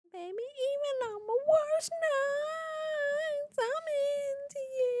Those nights I'm into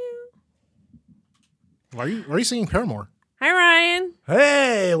you. Why are you singing Paramore? Hi, Ryan.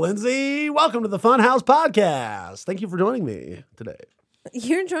 Hey, Lindsay. Welcome to the Funhouse Podcast. Thank you for joining me today.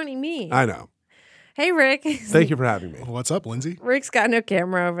 You're joining me. I know. Hey, Rick. Thank you for having me. What's up, Lindsay? Rick's got no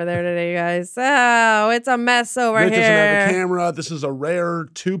camera over there today, guys. Oh, it's a mess over Rick here. doesn't have a camera. This is a rare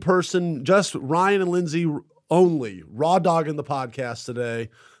two-person, just Ryan and Lindsay only. Raw dog in the podcast today.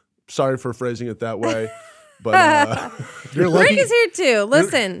 Sorry for phrasing it that way. But You're lucky. Rick is here too.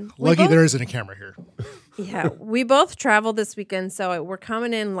 Listen. Lucky there isn't a camera here. Yeah, we both traveled this weekend, so we're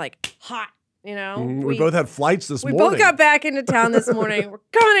coming in like hot, you know? we both had flights this We morning. both got back into town this morning. We're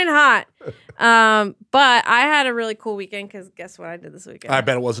coming in hot. But I had a really cool weekend because guess what I did this weekend? I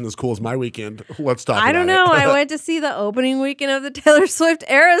bet it wasn't as cool as my weekend. Let's talk about it. I don't know. I went to see the opening weekend of the Taylor Swift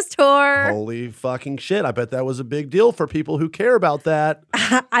Eras Tour. Holy fucking shit. I bet that was a big deal for people who care about that.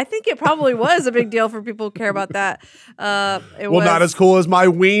 I think it probably was a big deal for people who care about that. Not as cool as my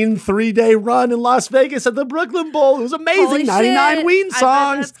Ween 3-day run in Las Vegas at the Brooklyn Bowl. It was amazing. Holy 99 shit. Ween songs.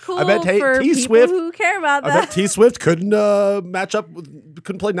 I bet that's cool I bet for T people Swift who care about that. I bet T Swift couldn't match up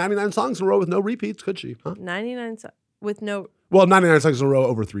couldn't play 99 songs in a row with no repeats, could she? Huh? 99 with no. Well, 99 songs in a row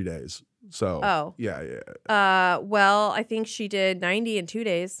over 3 days. So Oh. Yeah. Well, I think she did 90 in 2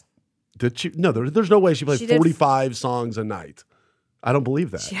 days. Did she? No, there's no way she played She did 45 songs a night. I don't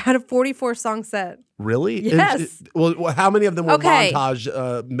believe that. She had a 44 song set. Really? Yes. Well, how many of them were Okay.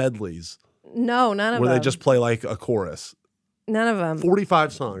 montage medleys? No, none of Where them. they just play like a chorus? None of them.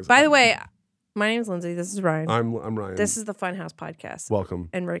 45 songs. By the way, my name's Lindsay. This is Ryan. I'm Ryan. This is the Funhouse Podcast. Welcome.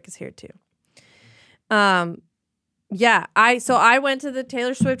 And Rick is here too. Yeah, I went to the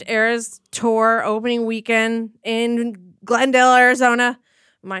Taylor Swift Eras Tour opening weekend in Glendale, Arizona.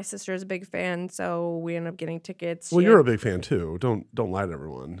 My sister is a big fan, so we ended up getting tickets. Well, you're a big fan too. Don't lie to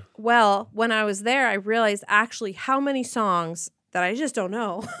everyone. Well, when I was there, I realized actually how many songs that I just don't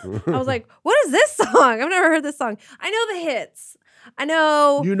know. I was like, what is this song? I've never heard this song. I know the hits. I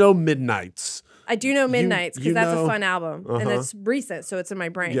know. You know Midnights. I do know Midnights because that's a fun album. And Uh-huh. it's recent, so it's in my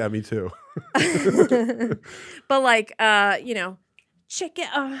brain. Yeah, me too. But like, shake it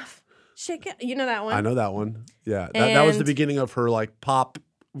off. Shake it. You know that one? I know that one. Yeah, that was the And- beginning of her like pop,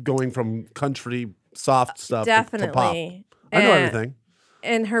 going from country soft stuff to pop. Definitely. I know everything.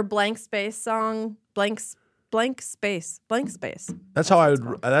 And her Blank Space song, Blank Space. That's how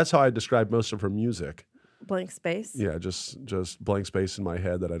I describe most of her music. Blank Space. Yeah, just blank space in my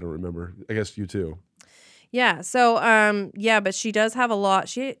head that I don't remember. I guess you too. Yeah. So but she does have a lot.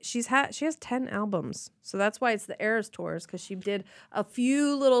 She has 10 albums. So that's why it's the Eras Tours, because she did a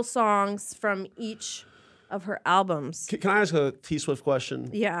few little songs from each of her albums. Can I ask a T Swift question?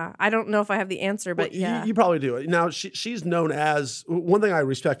 Yeah. I don't know if I have the answer, but Well, yeah. you probably do. Now she's known as, one thing I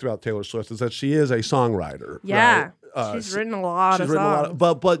respect about Taylor Swift is that she is a songwriter. Yeah. Right? She's written a lot of songs. Written a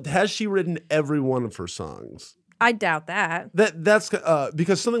lot, but has she written every one of her songs? I doubt that. That's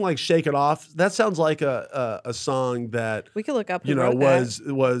because something like "Shake It Off" that sounds like a song that We could look up who wrote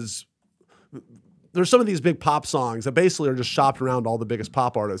was. There's some of these big pop songs that basically are just shopped around to all the biggest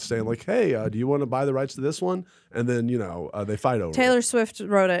pop artists, saying like, "Hey, do you want to buy the rights to this one?" And then they fight over it. Taylor Swift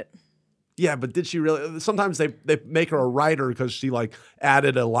wrote it. Yeah, but did she really? Sometimes they make her a writer because she like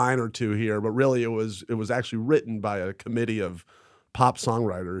added a line or two here, but really it was actually written by a committee of pop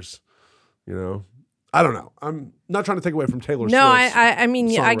songwriters. I don't know. I'm not trying to take away from Taylor Swift. No, I mean,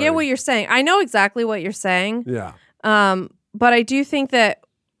 I get songwriting. what you're saying. I know exactly what you're saying. Yeah. But I do think that,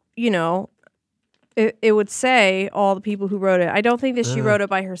 it would say all the people who wrote it. I don't think that she wrote it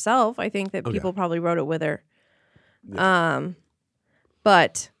by herself. I think that people probably wrote it with her. Yeah.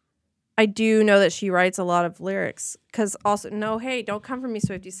 But I do know that she writes a lot of lyrics. Because also, don't come for me,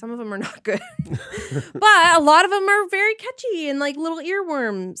 Swifties. Some of them are not good. But a lot of them are very catchy and like little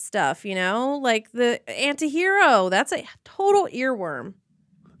earworm stuff, Like the Antihero. That's a total earworm.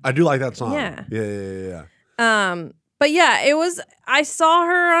 I do like that song. Yeah. Yeah. But yeah, I saw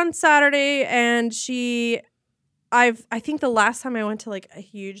her on Saturday and I think the last time I went to like a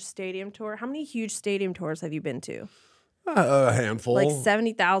huge stadium tour. How many huge stadium tours have you been to? A handful. Like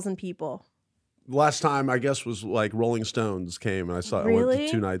 70,000 people. Last time I guess was like Rolling Stones came and I went Really?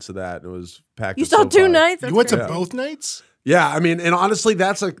 to 2 nights of that and it was packed. You at saw SoFi. 2 nights? You went to That's great. both nights? Yeah, I mean, and honestly,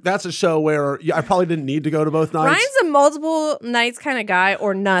 that's a show where I probably didn't need to go to both nights. Ryan's a multiple nights kind of guy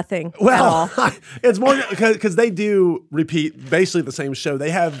or nothing at Well, all. it's more because they do repeat basically the same show. They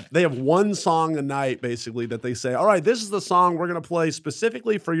have one song a night basically that they say, all right, this is the song we're going to play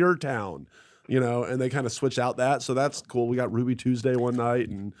specifically for your town, and they kind of switch out that. So that's cool. We got Ruby Tuesday one night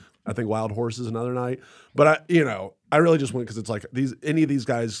and I think Wild Horses another night. But I really just went because it's like any of these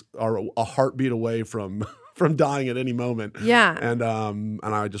guys are a heartbeat away from from dying at any moment. Yeah. And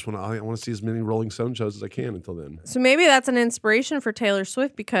I just want to see as many Rolling Stone shows as I can until then. So maybe that's an inspiration for Taylor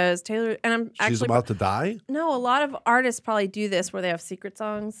Swift because She's about to die? No, a lot of artists probably do this where they have secret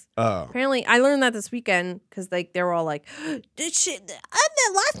songs. Oh. Apparently, I learned that this weekend because they were all like,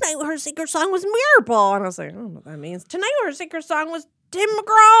 last night her secret song was Mirrorball. And I was like, I don't know what that means. Tonight her secret song was Tim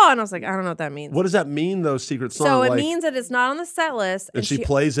McGraw. And I was like, I don't know what that means. What does that mean, though, secret song? So it means that it's not on the set list. And she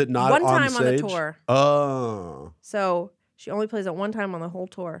plays it not one on time stage? on the tour. Oh. So she only plays it one time on the whole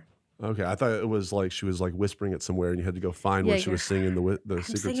tour. Okay, I thought it was like she was like whispering it somewhere, and you had to go find where she was singing the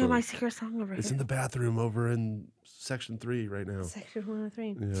secret singing song. my secret song over here. It's in the bathroom over in section 3 right now. Section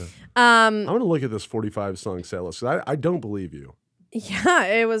 103. Yeah. I'm gonna look at this 45 song set list because I don't believe you. Yeah,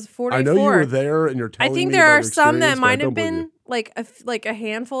 it was 44. I know you were there, and you're telling me. I think about there are your some that experience, but I might have don't believe been you. like a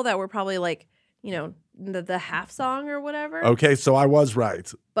handful that were probably like, you know, the half song or whatever. Okay, so I was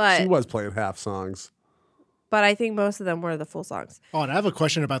right. But she was playing half songs. But I think most of them were the full songs. Oh, and I have a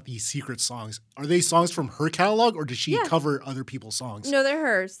question about these secret songs. Are they songs from her catalog, or did she cover other people's songs? No, they're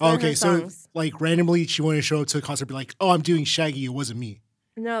hers. They're okay, her so songs. like randomly she wanted to show up to a concert, be like, "Oh, I'm doing Shaggy. It wasn't me."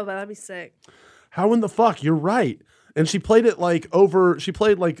 No, but that'd be sick. How in the fuck? You're right. And she played it like over. She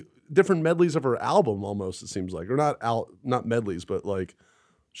played like different medleys of her album, almost. It seems like, or not medleys, but like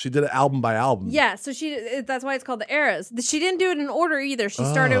she did it album by album. Yeah, so that's why it's called the Eras. She didn't do it in order either. She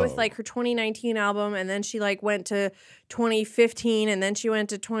started with like her 2019 album, and then she like went to 2015, and then she went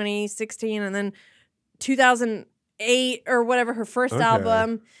to 2016, and then 2008 or whatever her first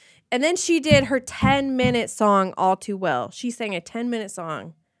album, and then she did her 10-minute song All Too Well. She sang a 10-minute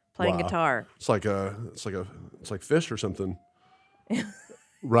song playing guitar. It's like Fish or something.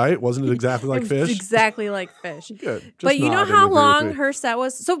 Right? Wasn't it exactly like Fish? Exactly like Fish. Good. Just but you know nod and how agree long with me. her set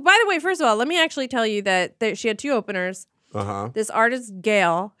was? So, by the way, first of all, let me actually tell you that she had 2 openers. This artist,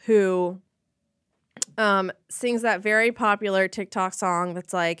 Gail, who sings that very popular TikTok song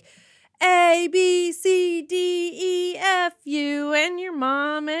that's like, A, B, C, D, E, F, you, and your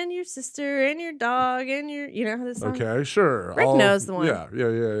mom, and your sister, and your dog, and your, you know this song? Okay, sure. Rick knows the one. Yeah.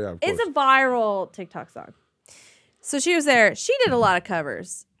 Of It's course. a viral TikTok song. So she was there. She did a lot of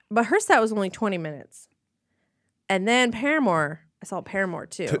covers, but her set was only 20 minutes. And then Paramore. I saw Paramore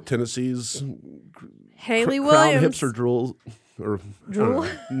too. Tennessee's Haley Crown Williams. Hipster Drool. Or Drool?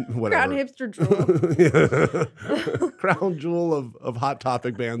 whatever. Crown Hipster Drool. Crown jewel of Hot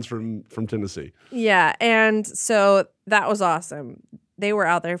Topic bands from Tennessee. Yeah. And so that was awesome. They were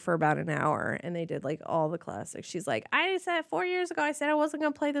out there for about an hour and they did like all the classics. She's like, I said 4 years ago, I said I wasn't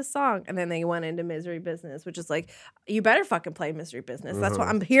going to play this song. And then they went into Misery Business, which is like, you better fucking play Misery Business. That's why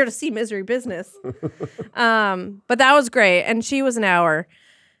I'm here to see Misery Business. But that was great. And she was an hour.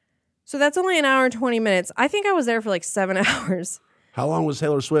 So that's only an hour and 20 minutes. I think I was there for like 7 hours. How long was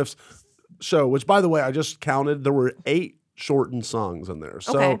Taylor Swift's show? Which, by the way, I just counted. There were 8 shortened songs in there.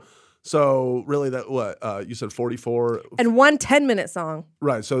 So really, that you said 44 and one 10-minute song.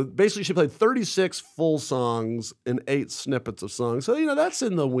 Right. So basically, she played 36 full songs and 8 snippets of songs. So that's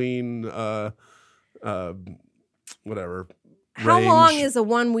in the Ween, whatever. How range. long is a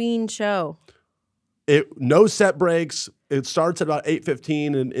one Ween show? No set breaks. It starts at about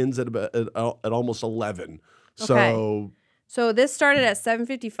 8:15 and ends at almost 11. Okay. So this started at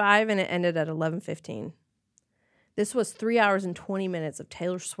 7:55 and it ended at 11:15. This was 3 hours and 20 minutes of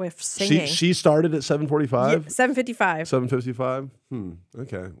Taylor Swift singing. She started at 7:45? Yeah, 7:55. 7:55?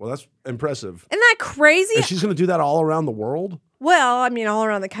 Okay. Well, that's impressive. Isn't that crazy? And she's going to do that all around the world? Well, I mean, all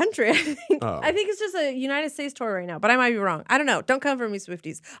around the country. I think. Oh. I think it's just a United States tour right now, but I might be wrong. I don't know. Don't come for me,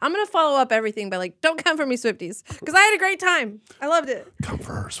 Swifties. I'm going to follow up everything by like, don't come for me, Swifties. Because I had a great time. I loved it. Come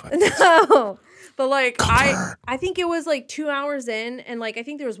for her, Swifties. No. But like, I think it was like 2 hours in, and like, I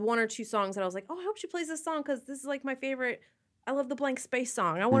think there was 1 or 2 songs that I was like, oh, I hope she plays this song because this is like my favorite. I love the Blank Space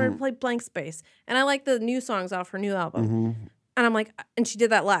song. I want her to play Blank Space. And I like the new songs off her new album. Mm-hmm. And I'm like, and she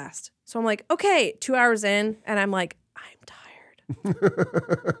did that last. So I'm like, okay, 2 hours in, and I'm like, I'm tired.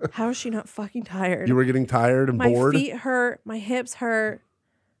 How is she not fucking tired? You were getting tired and bored? My feet hurt. My hips hurt.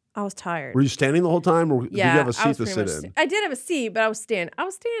 I was tired. Were you standing the whole time, or did you have a seat to sit in? I did have a seat, but I was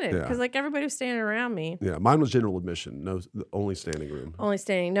standing. Yeah. Because like everybody was standing around me. Yeah, mine was general admission. No, only standing room. Only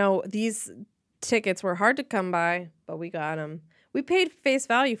standing. No, these tickets were hard to come by, but we got them. We paid face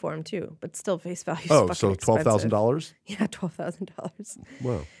value for them too, but still face value. Oh, so $12,000? Yeah, $12,000.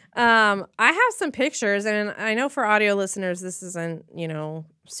 Wow. I have some pictures, and I know for audio listeners, this isn't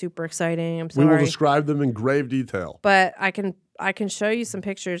super exciting. I'm sorry. We will describe them in grave detail. But I can show you some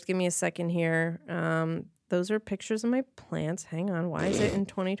pictures. Give me a second here. Those are pictures of my plants. Hang on. Why is it in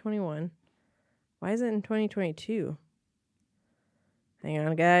 2021? Why is it in 2022? Hang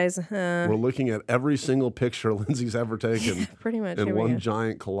on, guys. We're looking at every single picture Lindsay's ever taken Pretty much. in Here we one go.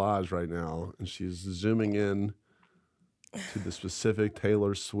 giant collage right now, and she's zooming in to the specific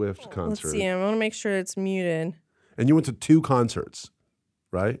Taylor Swift concert. Let's see. I want to make sure it's muted. And you went to 2 concerts,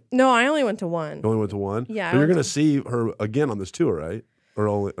 right? No, I only went to one. You only went to one? Yeah, But you're going to see her again on this tour, right?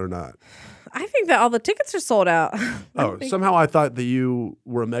 Or not? I think that all the tickets are sold out. Oh, somehow I thought that you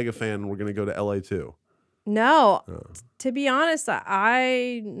were a mega fan and were going to go to LA too. No, to be honest,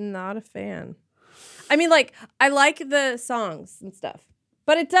 I'm not a fan. I mean, like, I like the songs and stuff,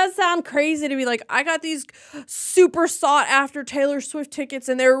 but it does sound crazy to be like, I got these super sought after Taylor Swift tickets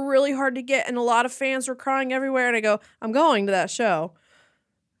and they're really hard to get and a lot of fans were crying everywhere. And I go, I'm going to that show.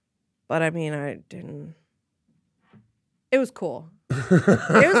 But I mean, I didn't. It was cool. It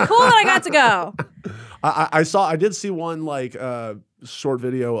was cool that I got to go. I did see one like short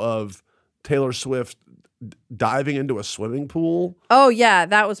video of Taylor Swift diving into a swimming pool. Oh, yeah,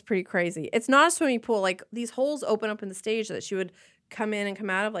 that was pretty crazy. It's not a swimming pool. Like, these holes open up in the stage that she would come in and come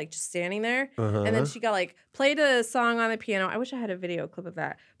out of, like, just standing there. And then she got, like, played a song on the piano. I wish I had a video clip of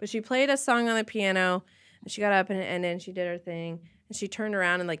that. But she played a song on the piano, and she got up, and then she did her thing. And she turned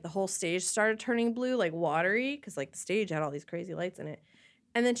around, and, like, the whole stage started turning blue, like, watery, because, like, the stage had all these crazy lights in it.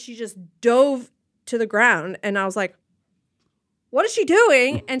 And then she just dove to the ground, and I was like, what is she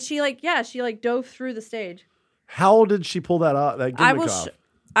doing? And she dove through the stage. How did she pull that out? That gimmick off?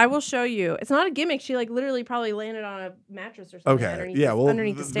 I will show you. It's not a gimmick. She like literally probably landed on a mattress or something. Okay. Yeah. Well,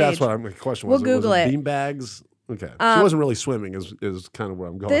 underneath the stage. that's what my question was. We'll Google it. Bean bags. Okay. She wasn't really swimming. Is kind of where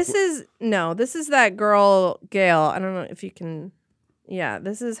I'm going. This is that girl Gail. I don't know if you can. Yeah,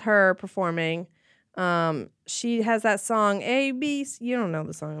 this is her performing. She has that song A B C. You don't know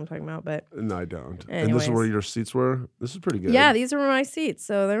the song I'm talking about, but no, I don't. Anyways. And this is where your seats were. This is pretty good. Yeah, these are my seats,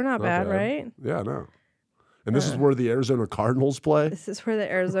 so they're not bad, right? Yeah, no. And this is where the Arizona Cardinals play. This is where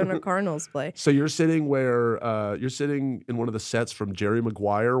the Arizona Cardinals play. So you're sitting you're sitting in one of the sets from Jerry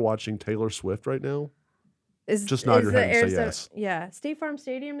Maguire watching Taylor Swift right now. Just nod your head and say yes. Yeah, State Farm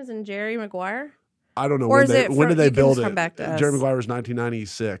Stadium is in Jerry Maguire. I don't know or when did they build it. Come back to us. Jerry Maguire was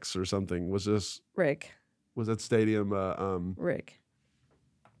 1996 or something. Was this Rick? Was that stadium? Rick.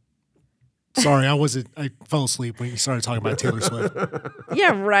 Sorry, I fell asleep when you started talking about Taylor Swift.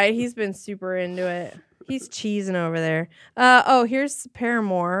 Yeah, right. He's been super into it. He's cheesing over there. Here's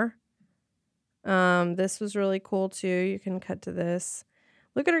Paramore. This was really cool too. You can cut to this.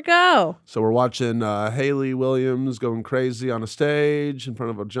 Look at her go. So we're watching Hayley Williams going crazy on a stage in front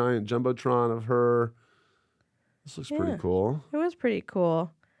of a giant jumbotron of her. This looks pretty cool. It was pretty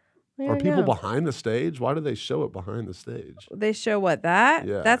cool. Are people behind the stage? Why do they show it behind the stage? They show what? That?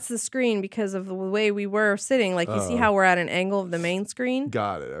 Yeah. That's the screen because of the way we were sitting. Like, you see how we're at an angle of the main screen?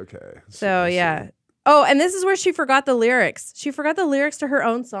 Got it. Okay. So, yeah. Oh, and this is where she forgot the lyrics. She forgot the lyrics to her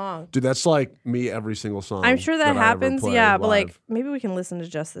own song. Dude, that's like me every single song. I'm sure that happens. Yeah, but live. like, maybe we can listen to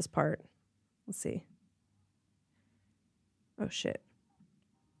just this part. Let's see. Oh, shit.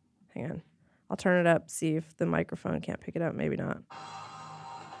 Hang on. I'll turn it up, see if the microphone can't pick it up. Maybe not.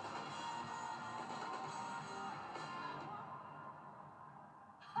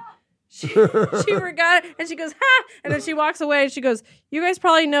 She forgot it, and she goes, ha! And then she walks away, and she goes, you guys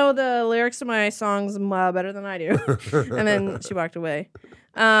probably know the lyrics to my songs better than I do. And then she walked away.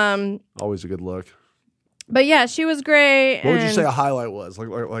 Always a good look. But yeah, she was great. What would you say a highlight was?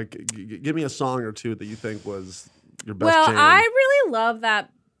 Like, give me a song or two that you think was your best jam. Well, I really love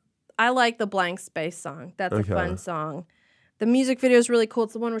that. I like the Blank Space song. That's a fun song. The music video is really cool.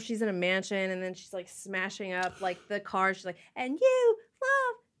 It's the one where she's in a mansion, and then she's like smashing up like the car. She's like, and you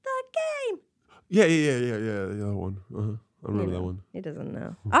love the game. Yeah. The other one. I remember that one. He doesn't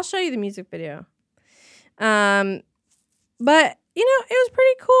know. I'll show you the music video. But you know, it was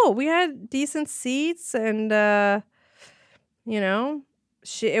pretty cool. We had decent seats, and it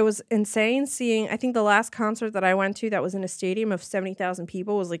was insane seeing. I think the last concert that I went to that was in a stadium of 70,000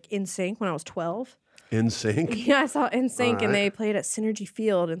 people was like NSYNC when I was 12. NSYNC? Yeah, I saw NSYNC, and they played at Synergy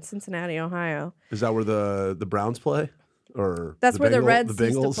Field in Cincinnati, Ohio. Is that where the Browns play? Or that's where the Reds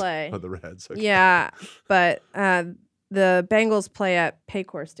used to play. Oh, the Reds. Okay. Yeah, but the Bengals play at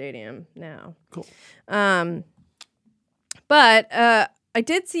Paycor Stadium now. Cool. But I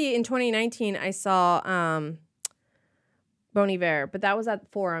did see in 2019, I saw Bon Iver, but that was at the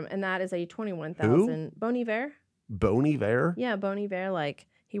Forum, and that is a 21,000. Bon Iver? Bon Iver? Yeah, Bon Iver. Like,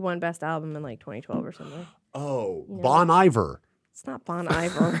 he won Best Album in like 2012 or something. Oh, you know? Bon Iver. It's not Bon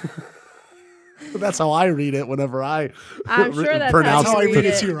Iver. That's how I read it whenever I'm sure that's pronounce how you read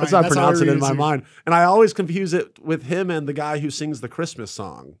it. Too, right? That's how I pronounce it in my mind. And I always confuse it with him and the guy who sings the Christmas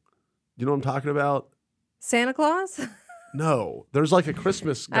song. You know what I'm talking about? Santa Claus? No, there's like a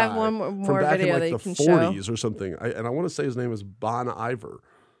Christmas I guy have one from more back in video like that the you can 40s show. or something. And I want to say his name is Bon Iver.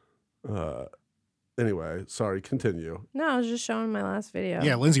 Anyway, sorry, continue. No, I was just showing my last video.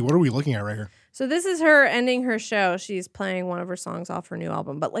 Yeah, Lindsay, what are we looking at right here? So this is her ending her show. She's playing one of her songs off her new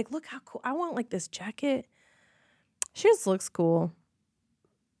album. But like, look how cool. I want like this jacket. She just looks cool.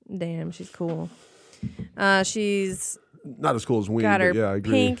 Damn, she's cool. She's Not as cool as Ween, got her but yeah, I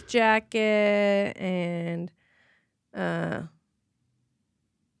agree. pink jacket and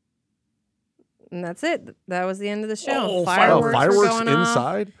that's it. That was the end of the show. Oh, Fireworks were fireworks going off.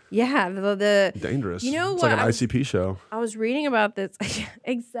 inside? Yeah, the Dangerous. You know it's what? like an ICP show. I was reading about this.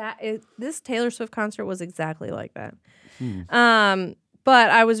 This Taylor Swift concert was exactly like that. But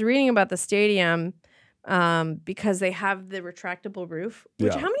I was reading about the stadium because they have the retractable roof.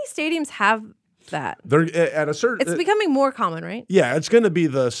 Which Yeah. how many stadiums have that? They're at a certain. It's becoming more common, right? Yeah, it's going to be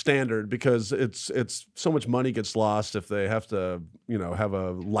the standard because it's so much money gets lost if they have to, have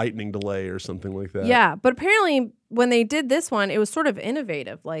a lightning delay or something like that. Yeah, but apparently when they did this one, it was sort of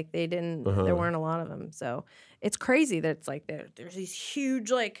innovative. Like they didn't, there weren't a lot of them. So it's crazy that it's like there's these huge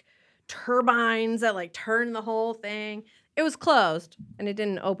like turbines that like turn the whole thing. It was closed and it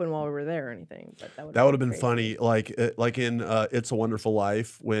didn't open while we were there or anything. But that would have been funny, like in "It's a Wonderful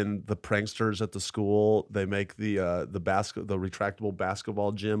Life" when the pranksters at the school they make the retractable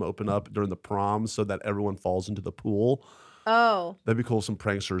basketball gym open up during the prom so that everyone falls into the pool. Oh, That'd be cool. Some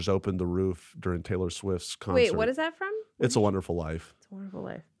pranksters opened the roof during Taylor Swift's concert. wait, what is that from? "It's a Wonderful Life"? It's a Wonderful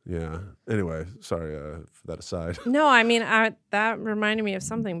Life. Yeah. Anyway, sorry for that aside. No, I mean that reminded me of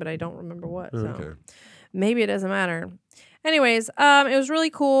something, but I don't remember what. So Okay. maybe it doesn't matter. Anyways, it was really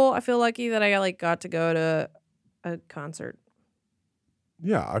cool. I feel lucky that I got to go to a concert.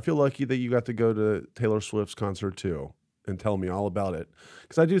 Yeah, I feel lucky that you got to go to Taylor Swift's concert too and tell me all about it.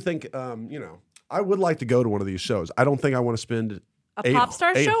 Because I do think, I would like to go to one of these shows. I don't think I want to spend A pop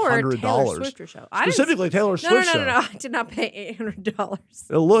star show or a Taylor $800. Swifter show? Specifically Taylor Swift show. No. I did not pay $800.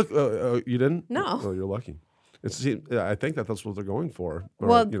 Look, you didn't? No. Oh, you're lucky. I think that's what they're going for. Or,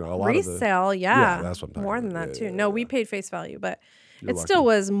 Well, a lot resale, of yeah. that's what I'm talking more about. than that, Yeah, too. yeah, We paid face value, but You're it lucky. still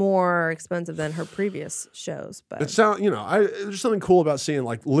was more expensive than her previous shows. But It sound, there's something cool about seeing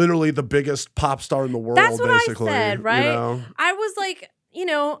like literally the biggest pop star in the world. that's what basically, I said, right? I was like,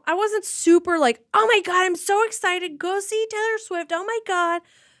 I wasn't super like, oh my God, I'm so excited. Go see Taylor Swift. Oh my God.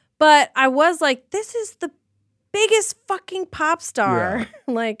 But I was like, this is the biggest fucking pop star.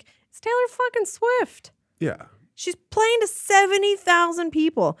 Like, it's Taylor fucking Swift. Yeah. She's playing to 70,000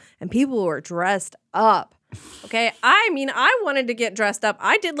 people, and people were dressed up. Okay, I wanted to get dressed up.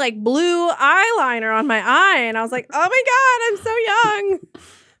 I did like blue eyeliner on my eye, and I was like, oh my God, I'm so young.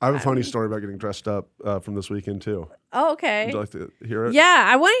 I have a funny story about getting dressed up from this weekend too. Oh, okay. Would you like to hear it? Yeah,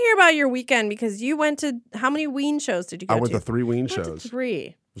 I want to hear about your weekend because you went to, how many Ween shows did you go to? I went to 3 Ween I went shows. to 3.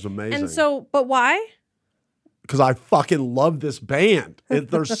 It was amazing. And so, but why? Because I fucking love this band.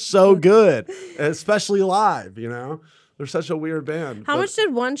 They're so good, especially live. They're such a weird band. How much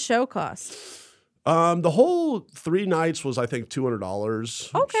did one show cost? The whole 3 nights was, I think,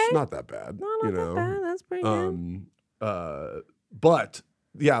 $200. Okay. Not that bad. No, not that bad. That's pretty good. But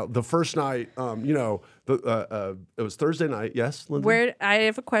yeah, the first night, it was Thursday night. Yes, Lindsay? I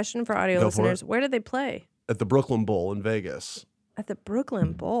have a question for audio Go for listeners. it. Where did they play? At the Brooklyn Bowl in Vegas. At the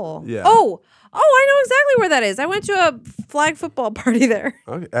Brooklyn Bowl. Yeah. Oh, I know exactly where that is. I went to a flag football party there.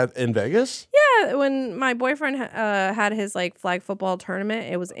 Okay. In Vegas? Yeah, when my boyfriend had his like flag football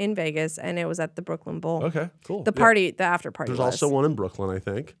tournament, it was in Vegas and it was at the Brooklyn Bowl. Okay, cool. The Yeah. party, the after party. There's was. also one in Brooklyn, I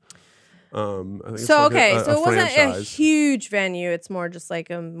think. I think it's So like okay, a so it wasn't a franchise. huge venue. It's more just like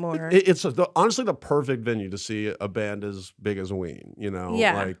a more. It's honestly the perfect venue to see a band as big as Ween.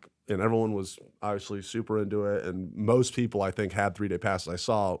 Yeah. And everyone was obviously super into it, and most people I think had 3-day passes. I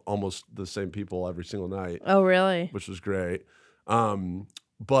saw almost the same people every single night, Oh really? which was great.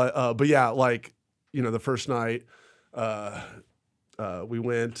 But yeah, like the first night, we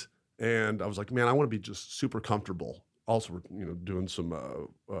went, and I was like, man, I want to be just super comfortable. Also, doing some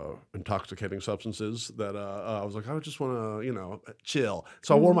intoxicating substances that I was like, I just want to, chill.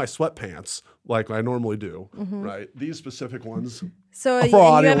 So I wore my sweatpants like I normally do, right? These specific ones. So For you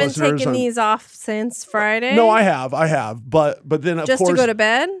audio haven't listeners, taken these off since Friday? No, I have, but then of just course, to go to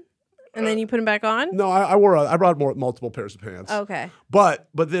bed, and then you put them back on. no, I brought multiple pairs of pants. Okay. But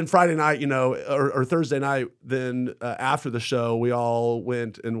then Friday night, or Thursday night, then after the show, we all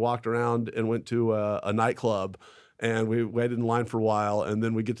went and walked around and went to a nightclub. And we waited in line for a while, and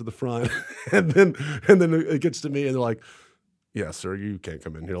then we get to the front, and then it gets to me, and they're like, "Yeah, sir, you can't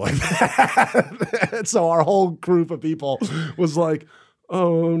come in here like that." And so our whole group of people was like,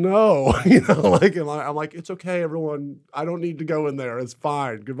 oh no, you know, like I'm like, it's okay, everyone. I don't need to go in there. It's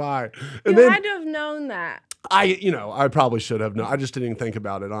fine. Goodbye. And You then had to have known that. I probably should have known. I just didn't even think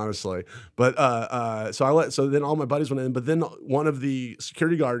about it, honestly. But so then all my buddies went in, but then one of the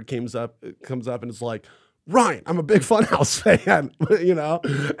security guard comes up and is like, Ryan, I'm a big Funhouse fan, you know?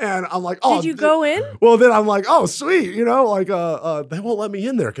 And I'm like, oh. Did you go in? Well, then I'm like, oh, sweet, you know, like, they won't let me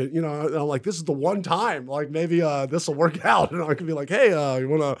in there, you know? And I'm like, this is the one time, like, maybe this will work out. And I could be like, hey, you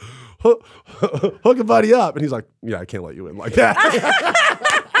want to hook a buddy up? And he's like, yeah, I can't let you in like that.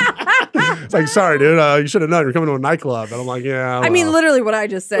 It's like, sorry, dude, you should have known you're coming to a nightclub. And I'm like, yeah. I mean, literally what I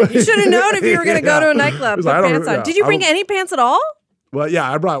just said. You should have known if you were going to go to a nightclub. Put like, pants on. Did you bring any pants at all? Well,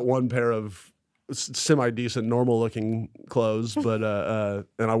 yeah, I brought one pair of semi-decent, normal-looking clothes, but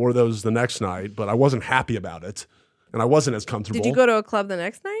and I wore those the next night, but I wasn't happy about it, and I wasn't as comfortable. Did you go to a club the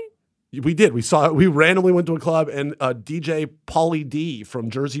next night? We did. We randomly went to a club, and DJ Pauly D from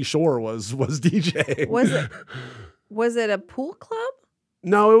Jersey Shore was DJing. Was it a pool club?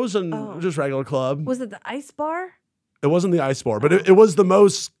 No, it was just regular club. Was it the Ice Bar? It wasn't the Ice Bar, but it was the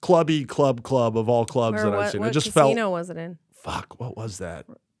most clubby club of all clubs that I've seen. What it just casino was it in? Fuck, what was that?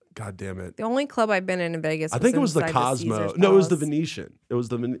 God damn it. The only club I've been in Vegas. I think it was the Cosmo. No, it was the Venetian. It was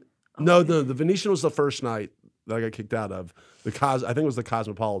the No, the Venetian was the first night that I got kicked out of. I think it was the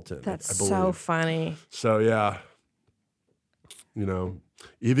Cosmopolitan. That's so funny. So yeah. You know,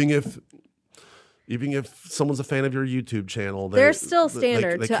 even if someone's a fan of your YouTube channel, there's still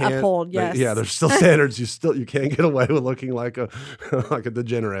standards to uphold. Yes, there's still standards. You can't get away with looking like a like a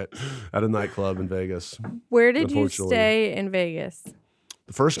degenerate at a nightclub in Vegas. Where did you stay in Vegas?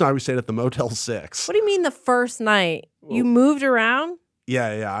 The first night we stayed at the Motel 6. What do you mean the first night? You moved around?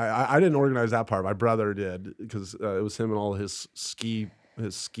 Yeah. I didn't organize that part. My brother did because it was him and all his ski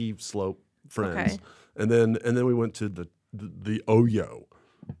slope friends. Okay. And then we went to the Oyo,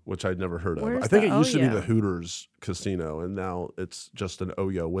 which I'd never heard of. I think it used to be the Hooters casino, and now it's just an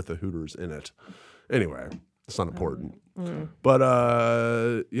Oyo with a Hooters in it. Anyway, it's not important.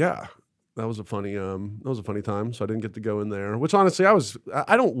 But yeah. That was a funny time. So I didn't get to go in there. Which honestly,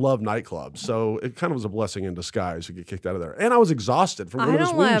 I don't love nightclubs, so it kind of was a blessing in disguise to get kicked out of there. And I was exhausted from one of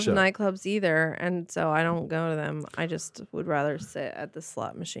those Ween shows. I don't love nightclubs either, and so I don't go to them. I just would rather sit at the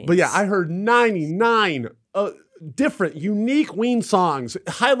slot machines. But yeah, I heard 99 different, unique Ween songs.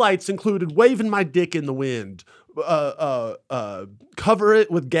 Highlights included "Waving My Dick in the Wind." Cover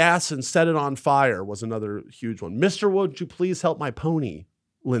It with Gas and Set It on Fire was another huge one. Mr. Would You Please Help My Pony?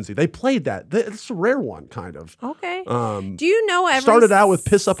 Lindsay, they played that. It's a rare one, kind of. Okay. Do you know started out with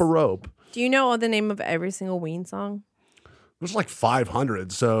Piss Up a Rope. Do you know the name of every single Ween song? There's like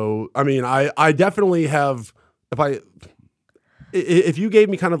 500. So, I mean, I definitely have, if you gave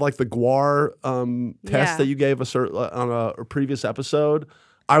me kind of like the Guar test that you gave us on a previous episode,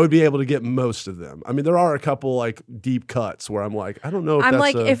 I would be able to get most of them. I mean, there are a couple like deep cuts where I'm like, I don't know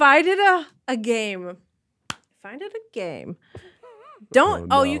if if I did a game, don't.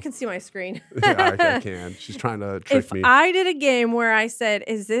 Oh, you can see my screen. Yeah, I can. She's trying to trick me. If I did a game where I said,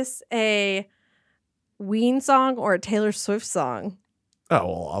 "Is this a Ween song or a Taylor Swift song?" Oh,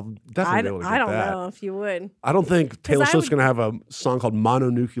 well, I'll definitely be able to get that. I don't know if you would. I don't think Taylor Swift's going to have a song called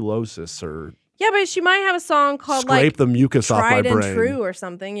Mononucleosis or. Yeah, but she might have a song called Scrape the Mucus Off My Brain. Tried and True or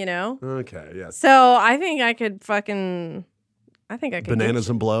something, you know? Okay, yes. So I think I could Bananas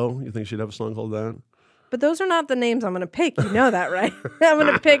and Blow. You think she'd have a song called that? But those are not the names I'm going to pick. You know that, right? I'm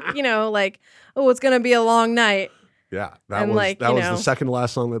going to pick, it's going to be a long night. Yeah, that was the second to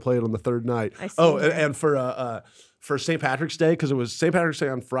last song they played on the third night. And for St. Patrick's Day, because it was St. Patrick's Day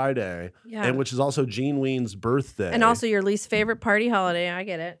on Friday, and which is also Gene Ween's birthday. And also your least favorite party holiday. I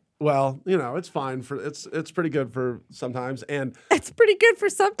get it. Well, it's fine it's pretty good for sometimes, and it's pretty good for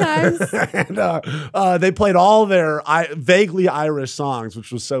sometimes. And they played all their vaguely Irish songs,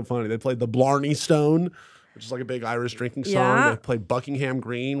 which was so funny. They played the Blarney Stone, which is like a big Irish drinking song. Yeah. They played Buckingham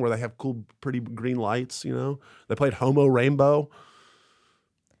Green, where they have cool, pretty green lights. They played Homo Rainbow.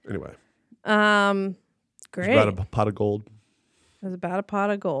 Anyway, great. It was about a pot of gold. It was about a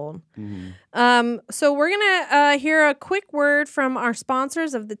pot of gold. Mm-hmm. So we're gonna hear a quick word from our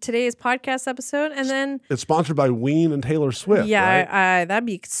sponsors of today's podcast episode, and then it's sponsored by Ween and Taylor Swift. Yeah, right? That'd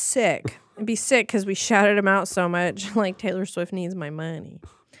be sick. It'd be sick because we shouted them out so much. Like Taylor Swift needs my money.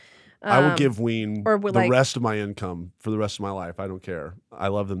 I will give Ween the rest of my income for the rest of my life. I don't care. I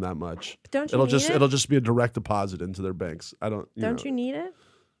love them that much. Don't you It'll just be a direct deposit into their banks. I don't. Don't you need it?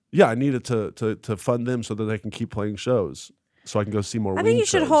 Yeah, I need it to fund them so that they can keep playing shows. So I can go see more. I think you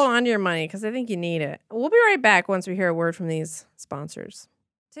should hold on to your money because I think you need it. We'll be right back once we hear a word from these sponsors.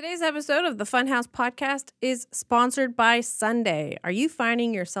 Today's episode of the Funhouse Podcast is sponsored by Sunday. Are you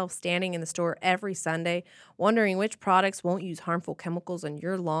finding yourself standing in the store every Sunday, wondering which products won't use harmful chemicals on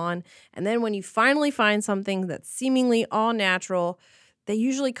your lawn? And then when you finally find something that's seemingly all natural, they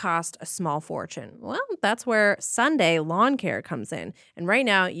usually cost a small fortune. Well, that's where Sunday Lawn Care comes in. And right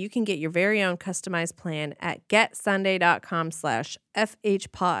now, you can get your very own customized plan at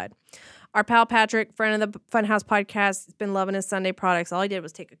getsunday.com/FHpod. Our pal Patrick, friend of the Funhouse Podcast, has been loving his Sunday products. All he did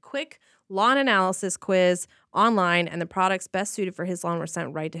was take a quick lawn analysis quiz online, and the products best suited for his lawn were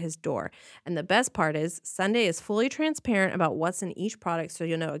sent right to his door. And the best part is, Sunday is fully transparent about what's in each product, so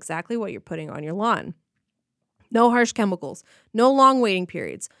you'll know exactly what you're putting on your lawn. No harsh chemicals, no long waiting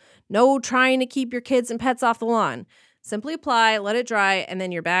periods, no trying to keep your kids and pets off the lawn. Simply apply, let it dry, and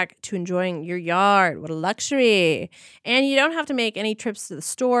then you're back to enjoying your yard. What a luxury. And you don't have to make any trips to the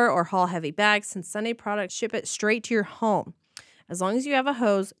store or haul heavy bags, since Sunday products ship it straight to your home. As long as you have a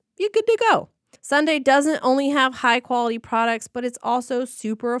hose, you're good to go. Sunday doesn't only have high-quality products, but it's also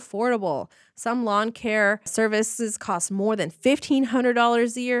super affordable. Some lawn care services cost more than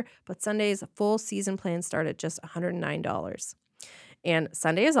 $1,500 a year, but Sunday's full season plans start at just $109. And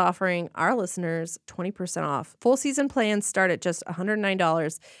Sunday is offering our listeners 20% off. Full season plans start at just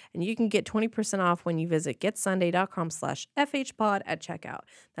 $109, and you can get 20% off when you visit getsunday.com/FHpod at checkout.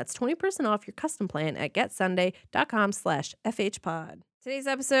 That's 20% off your custom plan at getsunday.com/FHpod. Today's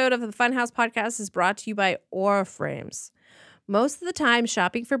episode of the Funhouse Podcast is brought to you by Aura Frames. Most of the time,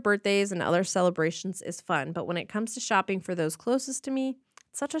 shopping for birthdays and other celebrations is fun, but when it comes to shopping for those closest to me,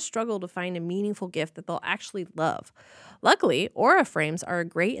 it's such a struggle to find a meaningful gift that they'll actually love. Luckily, Aura Frames are a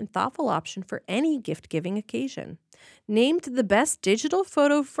great and thoughtful option for any gift-giving occasion. Named the best digital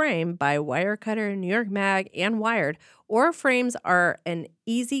photo frame by Wirecutter, New York Mag, and Wired, Aura Frames are an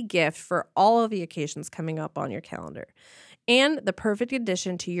easy gift for all of the occasions coming up on your calendar. And the perfect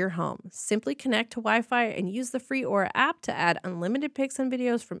addition to your home. Simply connect to Wi-Fi and use the free Aura app to add unlimited pics and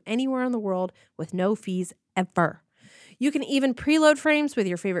videos from anywhere in the world with no fees ever. You can even preload frames with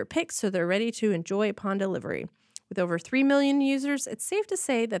your favorite pics so they're ready to enjoy upon delivery. With over 3 million users, it's safe to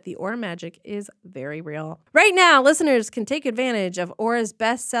say that the Aura magic is very real. Right now, listeners can take advantage of Aura's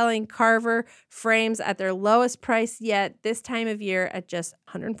best-selling Carver frames at their lowest price yet this time of year at just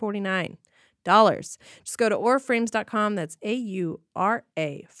 $149. Just go to auraframes.com, that's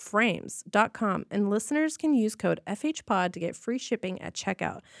AURA frames.com, and listeners can use code FHPOD to get free shipping at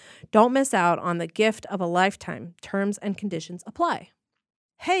checkout. Don't miss out on the gift of a lifetime. Terms and conditions apply.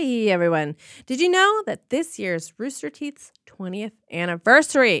 Hey everyone, did you know that this year's Rooster Teeth's 20th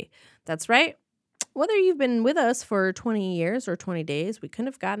anniversary? That's right. Whether you've been with us for 20 years or 20 days, we couldn't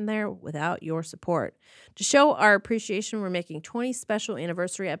have gotten there without your support. To show our appreciation, we're making 20 special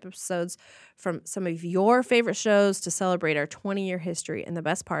anniversary episodes from some of your favorite shows to celebrate our 20-year history. And the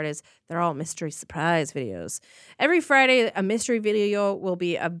best part is they're all mystery surprise videos. Every Friday, a mystery video will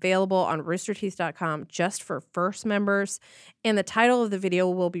be available on roosterteeth.com just for first members. And the title of the video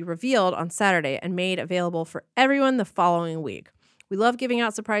will be revealed on Saturday and made available for everyone the following week. We love giving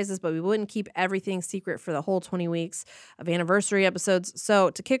out surprises, but we wouldn't keep everything secret for the whole 20 weeks of anniversary episodes. So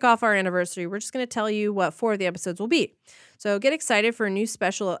to kick off our anniversary, we're just going to tell you what 4 of the episodes will be. So get excited for a new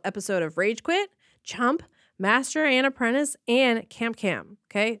special episode of Rage Quit, Chump, Master and Apprentice, and Camp Cam.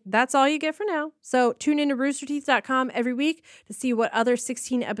 Okay, that's all you get for now. So tune into roosterteeth.com every week to see what other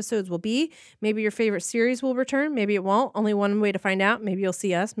 16 episodes will be. Maybe your favorite series will return. Maybe it won't. Only one way to find out. Maybe you'll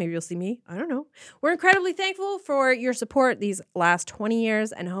see us. Maybe you'll see me. I don't know. We're incredibly thankful for your support these last 20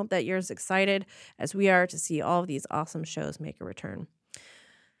 years and hope that you're as excited as we are to see all of these awesome shows make a return.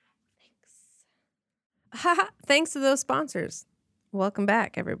 Thanks to those sponsors. Welcome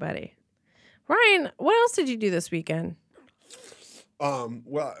back, everybody. Ryan, what else did you do this weekend?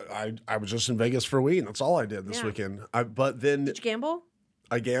 Well, I was just in Vegas for Ween. That's all I did this weekend. But then Did you gamble?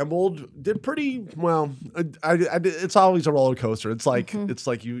 I gambled. Did pretty well. I did, it's always a roller coaster. It's like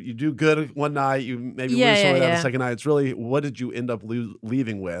you do good one night, you maybe lose some of that the second night. It's really what did you end up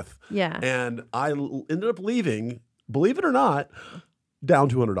leaving with? Yeah. And I ended up leaving, believe it or not, down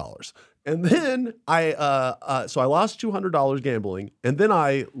 $200. And then so I lost $200 gambling, and then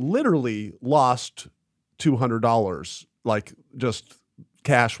I literally lost $200, like just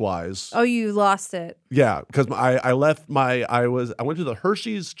cash wise. Oh, you lost it. Yeah, because I went to the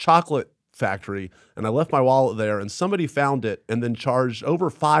Hershey's chocolate factory, and I left my wallet there, and somebody found it, and then charged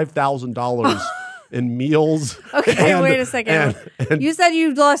over $5,000 in meals. Okay, wait a second. And you said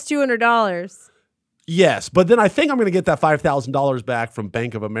you lost $200. Yes, but then I think I'm going to get that $5,000 back from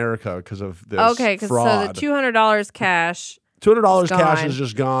Bank of America because of this fraud. So the $200 cash $200 cash gone. is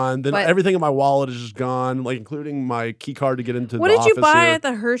just gone. Then But- everything in my wallet is just gone, like including my key card to get into What the did you office buy here. at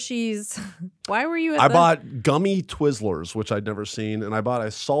the Hershey's? Why were you at I the... bought gummy Twizzlers, which I'd never seen, and I bought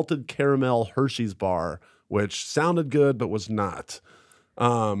a salted caramel Hershey's bar, which sounded good but was not.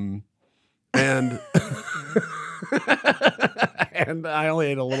 And and I only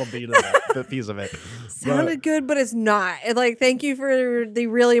ate a little piece of it. Sounded good, but it's not. Like, thank you for the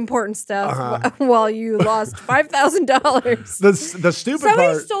really important stuff while you lost $5,000. The stupid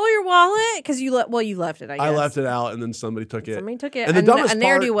Somebody part, stole your wallet because you left it. I guess I left it out, and then somebody took it. Somebody took it. And the dumbest a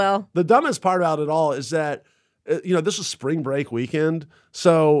ne'er-do-well. the dumbest part about it all is that this was spring break weekend,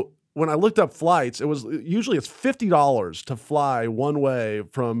 so when I looked up flights, it's $50 to fly one way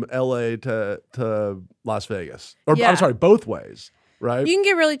from LA to Las Vegas, or Yeah. I'm sorry, both ways, right? You can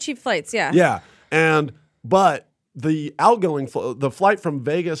get really cheap flights, yeah. Yeah, but the the flight from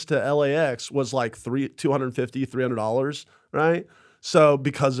Vegas to LAX was like $250, $300, right? So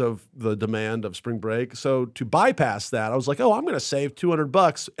because of the demand of spring break, so to bypass that, I was like, oh, I'm going to save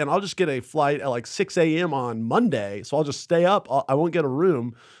 $200 and I'll just get a flight at like 6 a.m. on Monday. So I'll just stay up. I won't get a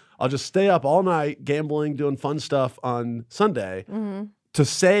room. I'll just stay up all night gambling, doing fun stuff on Sunday to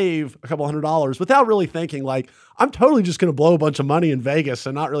save a couple $100 without really thinking like, I'm totally just going to blow a bunch of money in Vegas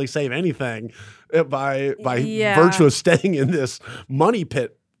and not really save anything by virtue of staying in this money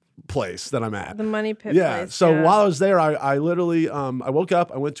pit place that I'm at. The money pit Yeah. place. So while I was there, I literally, I woke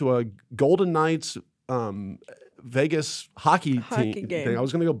up, I went to a Golden Knights Vegas hockey team game. thing. I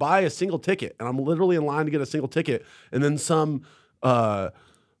was going to go buy a single ticket, and I'm literally in line to get a single ticket. And then some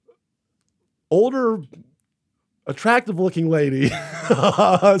older, attractive looking lady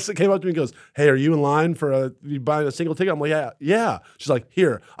came up to me and goes, hey, are you in line for you buying a single ticket? I'm like, yeah. She's like,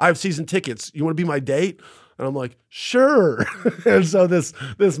 here, I have season tickets. You want to be my date? And I'm like, sure. And so this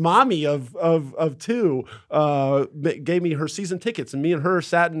mommy of two gave me her season tickets, and me and her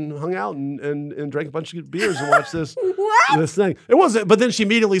sat and hung out and drank a bunch of beers and watched this this thing. It wasn't, but then she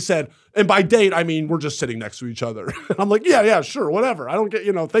immediately said, and by date, I mean, we're just sitting next to each other. And I'm like, yeah, sure, whatever. I don't get,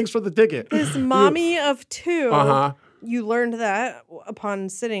 thanks for the ticket. This mommy of two, you learned that upon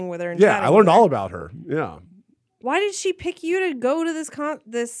sitting with her and Yeah, chatting I learned with her. all about her. Yeah. Why did she pick you to go to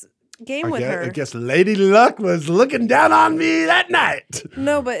this game with her? I guess Lady Luck was looking down on me that night.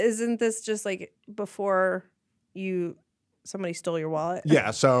 No, but isn't this just like before somebody stole your wallet?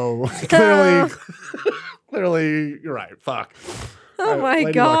 Yeah, so clearly, you're right. Fuck. Oh my Lady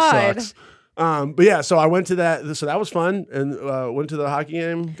Luck God. sucks. But yeah, so I went to that. So that was fun, and went to the hockey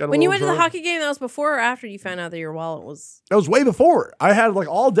game. When you went to the hockey game, that was before or after you found out that your wallet was... That was way before. I had like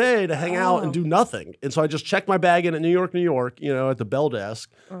all day to hang out and do nothing. And so I just checked my bag in at New York, at the bell desk.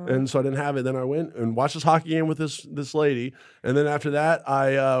 And so I didn't have it. Then I went and watched this hockey game with this lady. And then after that,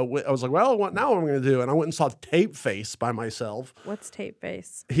 I was like, well, now what am I going to do? And I went and saw Tape Face by myself. What's Tape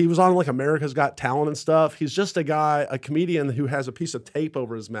Face? He was on like America's Got Talent and stuff. He's just a comedian who has a piece of tape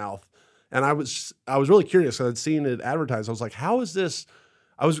over his mouth. And I was really curious. I had seen it advertised. I was like, how is this?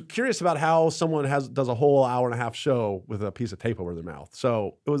 I was curious about how someone does a whole hour and a half show with a piece of tape over their mouth.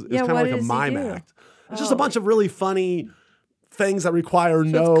 So it's kind of like a mime act. It's just a bunch of really funny things that require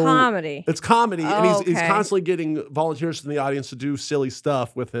It's comedy. It's comedy, and he's okay. constantly getting volunteers from the audience to do silly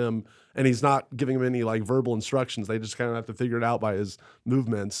stuff with him, and he's not giving them any like verbal instructions. They just kind of have to figure it out by his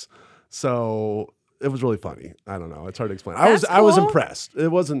movements. So it was really funny. I don't know. It's hard to explain. I was cool. impressed. It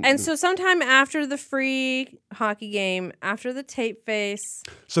wasn't. And so sometime after the free hockey game, after the Tape Face,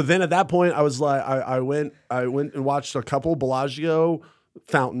 So then at that point, I was like, I went and watched a couple Bellagio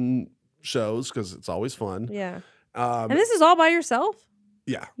fountain shows because it's always fun. yeah. And this is all by yourself?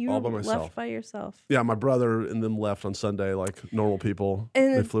 Yeah, You all by were myself. left by yourself. Yeah, my brother and them left on Sunday like normal people.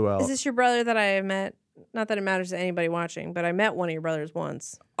 And they flew out. Is this your brother that I met? Not that it matters to anybody watching, but I met one of your brothers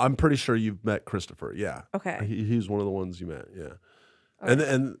once. I'm pretty sure you've met Christopher. Yeah. Okay. He's one of the ones you met. Yeah.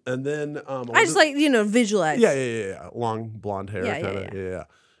 Okay. And then I just like, visualize. Yeah. Long blonde hair. Yeah, kinda. yeah.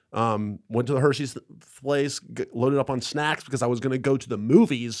 Yeah. Went to the Hershey's place, loaded up on snacks because I was going to go to the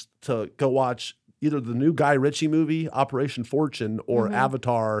movies to go watch either the new Guy Ritchie movie, Operation Fortune, or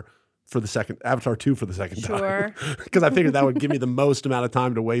Avatar 2 for the second Sure. time. Because I figured that would give me the most amount of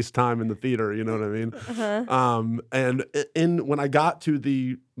time to waste time in the theater. You know what I mean? And when I got to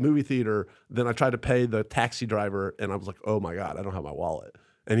the movie theater, then I tried to pay the taxi driver, and I was like, oh my God, I don't have my wallet.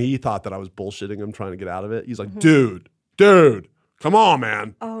 And he thought that I was bullshitting him trying to get out of it. He's like, dude, come on,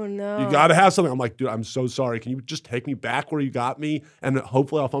 man. Oh Oh no. You got to have something. I'm like, dude, I'm so sorry. Can you just take me back where you got me? And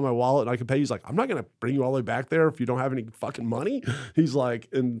hopefully I'll find my wallet and I can pay. He's like, I'm not going to bring you all the way back there if you don't have any fucking money. He's like,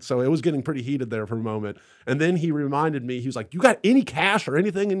 and so it was getting pretty heated there for a moment. And then he reminded me, he was like, you got any cash or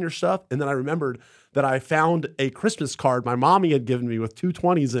anything in your stuff? And then I remembered that I found a Christmas card my mommy had given me with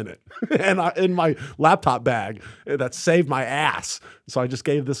 220s in it and in my laptop bag that saved my ass. So I just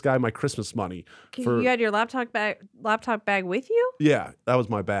gave this guy my Christmas money. You had your laptop bag with you? Yeah, that was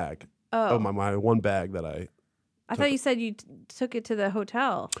my bag. Oh, my one bag that I thought you said you took it to the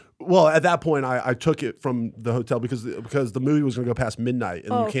hotel. Well, at that point, I took it from the hotel because the movie was going to go past midnight,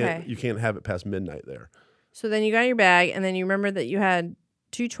 and you can't have it past midnight there. So then you got your bag, and then you remember that you had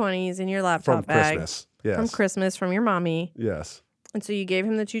 220s in your laptop bag. Christmas. Yes. From Christmas, from your mommy. Yes. And so you gave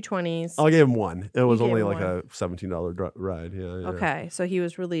him the 220s. I gave him one. It was only like a $17 ride. Yeah. Okay, so he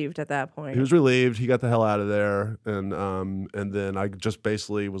was relieved at that point. He was relieved. He got the hell out of there, and then I just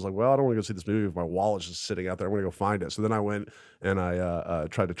basically was like, well, I don't want to go see this movie if my wallet's just sitting out there. I'm going to go find it. So then I went and I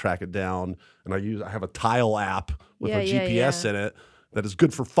tried to track it down, and I have a Tile app with a GPS in it that is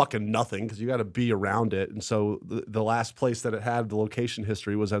good for fucking nothing because you got to be around it. And so the last place that it had the location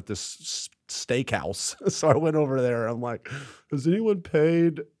history was at this steakhouse. So I went over there. I'm like, has anyone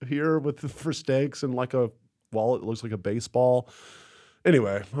paid here for steaks and like a wallet that looks like a baseball?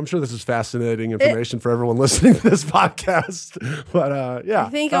 Anyway, I'm sure this is fascinating information for everyone listening to this podcast. But yeah, I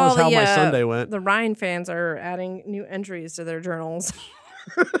think that was how my Sunday went. The Ryan fans are adding new entries to their journals.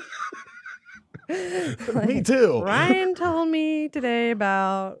 Me too. Ryan told me today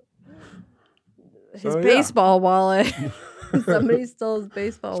about his baseball wallet. Somebody stole his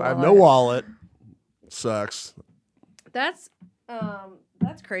baseball wallet. I have no wallet. Sucks. That's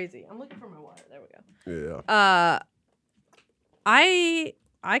crazy. I'm looking for my wallet. There we go. Yeah. I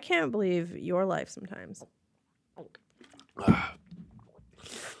can't believe your life sometimes.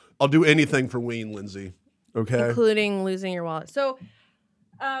 I'll do anything for Ween, Lindsay. Okay. Including losing your wallet. So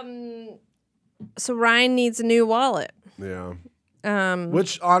Ryan needs a new wallet. Yeah.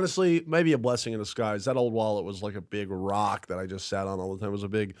 Which honestly may be a blessing in disguise. That old wallet was like a big rock that I just sat on all the time. It was a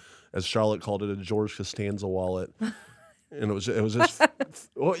big, as Charlotte called it, a George Costanza wallet. And it was just,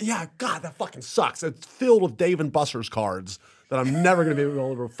 well, yeah, God, that fucking sucks. It's filled with Dave and Buster's cards that I'm never going to be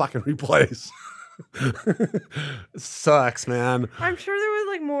able to fucking replace. It sucks, man. I'm sure there was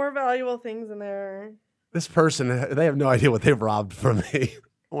like more valuable things in there. This person, they have no idea what they've robbed from me.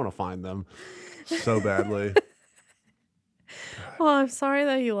 I want to find them so badly. Well, I'm sorry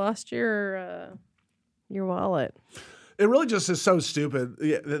that you lost your wallet. It really just is so stupid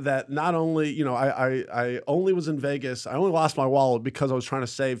that not only, I only was in Vegas. I only lost my wallet because I was trying to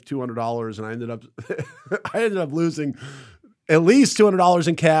save $200, and I ended up losing at least $200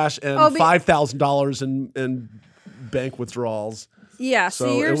 in cash and $5,000 in bank withdrawals. Yeah,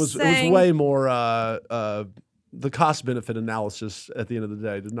 so you're saying... it was way more the cost benefit analysis at the end of the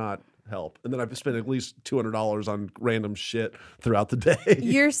day did not help. And then I've spent at least $200 on random shit throughout the day.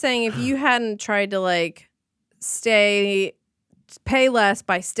 You're saying if you hadn't tried to pay less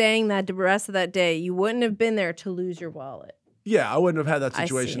by staying the rest of that day, you wouldn't have been there to lose your wallet. Yeah, I wouldn't have had that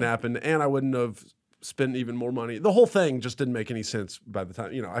situation happen, and I wouldn't have spent even more money. The whole thing just didn't make any sense by the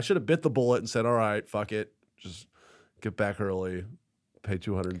time, I should have bit the bullet and said, all right, fuck it. Just get back early, pay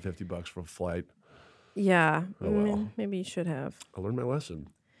 $250 for a flight. Yeah. Oh, well. Maybe you should have. I learned my lesson.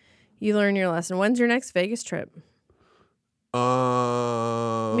 You learned your lesson. When's your next Vegas trip?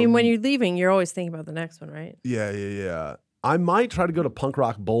 When you're leaving, you're always thinking about the next one, right? Yeah. I might try to go to punk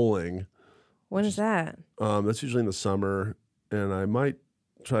rock bowling. When is that? That's usually in the summer, and I might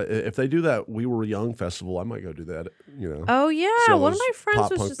try if they do that We Were Young festival. I might go do that. Oh yeah, one of my friends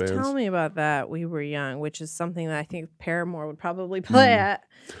was just telling me about that. We Were Young, which is something that I think Paramore would probably play at.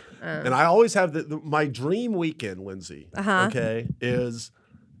 And I always have my dream weekend, Lindsay. Okay, is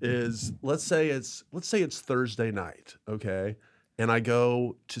let's say it's Thursday night. Okay. And I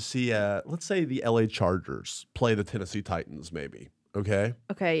go to see, let's say the LA Chargers play the Tennessee Titans, maybe. Okay?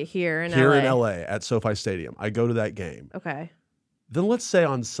 Okay, here in LA at SoFi Stadium. I go to that game. Okay. Then let's say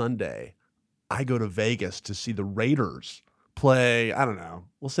on Sunday, I go to Vegas to see the Raiders play, I don't know,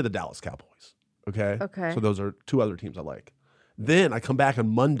 we'll say the Dallas Cowboys. Okay? Okay. So those are two other teams I like. Then I come back on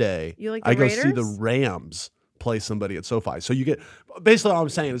Monday. You like the I go Raiders? see the Rams play somebody at SoFi. So you get basically all I'm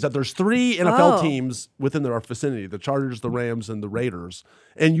saying is that there's 3 NFL teams within our vicinity: the Chargers, the Rams, and the Raiders.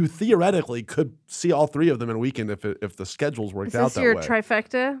 And you theoretically could see all 3 of them in a weekend if the schedules worked out that way. Is this your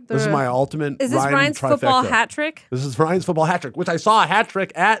trifecta? This is my ultimate. Is this Ryan's trifecta. football hat trick? This is Ryan's football hat trick, which I saw a hat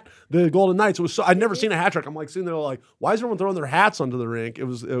trick at the Golden Knights. It was I'd never seen a hat trick. I'm like sitting there like, why is everyone throwing their hats onto the rink? It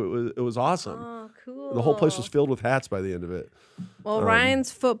was awesome. Oh, cool. The whole place was filled with hats by the end of it. Well,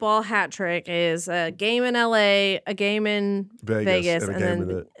 Ryan's football hat trick is a game in LA, a game in Vegas,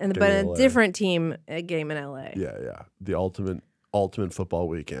 and a different team, a game in LA. Yeah. The ultimate football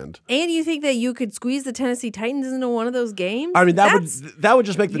weekend. And you think that you could squeeze the Tennessee Titans into one of those games? I mean, that would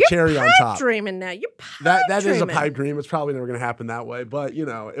just make the cherry on top. You're pipe dreaming now. You're pipe That dreaming. is a pipe dream. It's probably never going to happen that way, but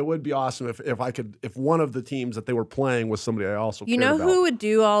it would be awesome if one of the teams that they were playing was somebody I also cared about. Who would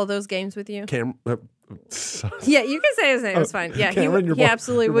do all of those games with you? Yeah, you can say his name. It's fine. Yeah, he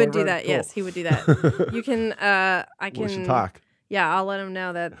absolutely would do that. Cool. Yes, he would do that. You can. I can. We should talk. Yeah, I'll let him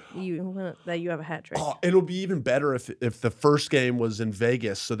know that you have a hat trick. Oh, it'll be even better if the first game was in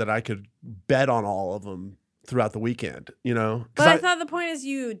Vegas, so that I could bet on all of them throughout the weekend. But I thought the point is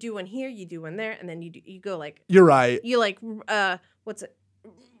you do one here, you do one there, and then you go like. You're right. You like what's it?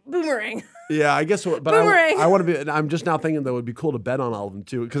 Boomerang. Yeah, I guess. But Boomerang. I want to be. And I'm just now thinking that it would be cool to bet on all of them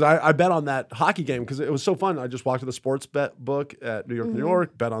too, because I bet on that hockey game because it was so fun. I just walked to the sports bet book at New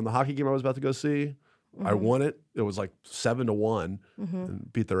York, bet on the hockey game I was about to go see. I won it. It was like 7-1,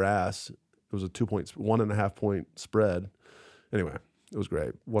 and beat their ass. It was a 1.5 point spread. Anyway, it was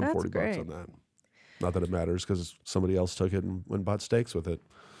great. Won $40 on that. Not that it matters because somebody else took it and went and bought steaks with it.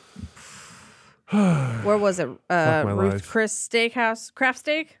 Where was it? Ruth Chris Steakhouse, Craft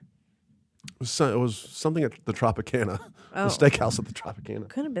Steak. It was something at the Tropicana, the steakhouse at the Tropicana.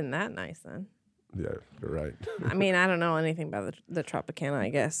 Couldn't have been that nice then. Yeah, you're right. I mean, I don't know anything about the Tropicana, I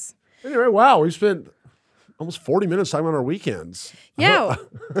guess. Anyway, wow, we spent almost 40 minutes talking about our weekends. Yeah.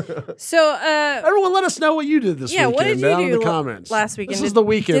 So, everyone, let us know what you did this weekend. What did you do in the comments last weekend? This is the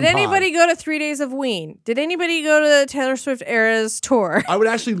weekend. Did anybody go to 3 days of Ween? Did anybody go to the Taylor Swift Eras tour? I would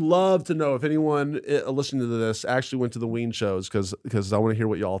actually love to know if anyone listening to this actually went to the Ween shows because I want to hear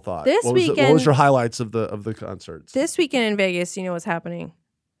what y'all thought. What was your highlights of the concerts? This weekend in Vegas, you know what's happening?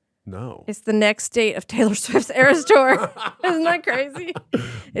 No. It's the next date of Taylor Swift's Eras tour. Isn't that crazy?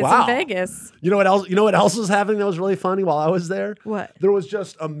 It's in Vegas. You know what else? You know what else was happening that was really funny while I was there? What? There was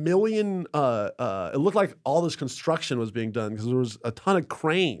just a million. It looked like all this construction was being done because there was a ton of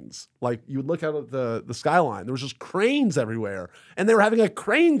cranes. Like you would look out at the skyline, there was just cranes everywhere, and they were having a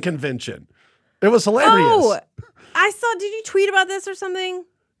crane convention. It was hilarious. Oh, I saw. Did you tweet about this or something?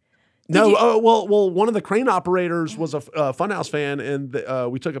 Well, one of the crane operators was a Funhouse fan, and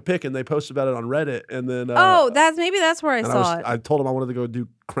we took a pic, and they posted about it on Reddit, and then that's where I saw it. I told him I wanted to go do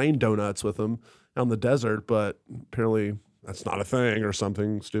crane donuts with him out in the desert, but apparently that's not a thing or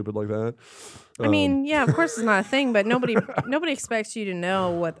something stupid like that. I mean, yeah, of course it's not a thing, but nobody expects you to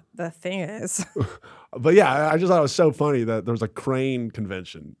know what the thing is. But yeah, I just thought it was so funny that there was a crane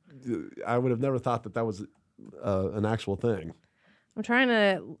convention. I would have never thought that was an actual thing.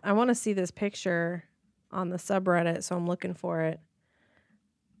 I want to see this picture on the subreddit, so I'm looking for it.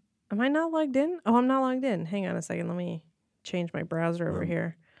 Am I not logged in? Oh, I'm not logged in. Hang on a second. Let me change my browser over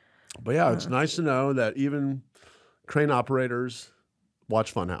here. But yeah, it's nice to know that even crane operators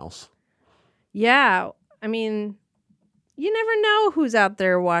watch Funhouse. Yeah. I mean, you never know who's out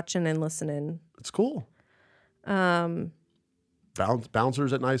there watching and listening. It's cool. Bouncers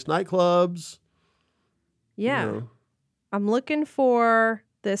at nice nightclubs. Yeah. You know. I'm looking for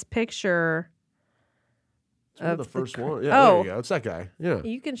this picture. It's one of the first one. Yeah, there you go. It's that guy. Yeah.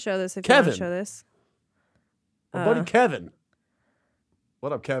 You can show this if you want to show this. Our buddy Kevin.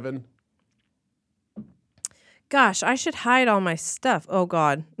 What up, Kevin? Gosh, I should hide all my stuff. Oh,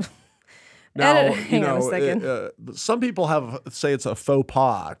 God. Now, hang on a second. Some people say it's a faux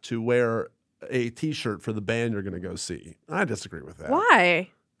pas to wear a T-shirt for the band you're going to go see. I disagree with that. Why?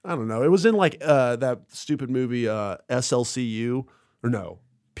 I don't know. It was in like that stupid movie SLCU or no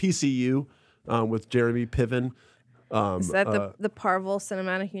PCU with Jeremy Piven. Is that the Parvel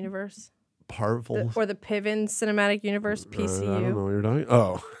Cinematic Universe? Parvel or the Piven Cinematic Universe? PCU. I don't know what you're talking.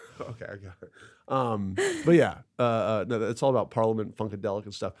 Oh, okay, I got it. But yeah, no, it's all about Parliament Funkadelic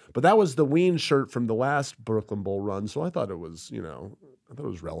and stuff. But that was the Ween shirt from the last Brooklyn Bowl run, so I thought it was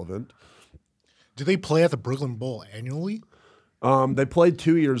relevant. Do they play at the Brooklyn Bowl annually? They played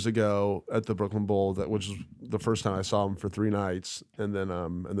 2 years ago at the Brooklyn Bowl, which was the first time I saw them for 3 nights, and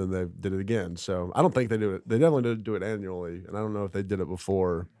then they did it again. So I don't think they do it. They definitely didn't do it annually, and I don't know if they did it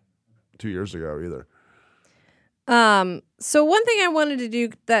before 2 years ago either. So one thing I wanted to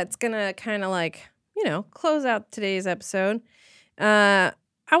do that's gonna kind of like close out today's episode, I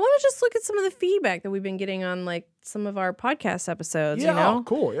want to just look at some of the feedback that we've been getting on like some of our podcast episodes. Yeah,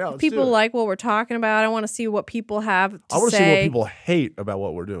 cool. Yeah, let's people do it. like what we're talking about. I want to see what people have to say. I want to see what people hate about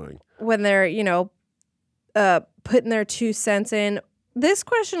what we're doing when they're putting their 2 cents in. This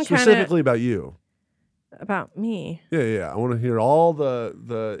question kind of specifically about you. About me. Yeah. I want to hear all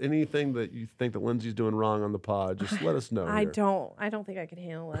the anything that you think that Lindsay's doing wrong on the pod. Just let us know. I don't think I can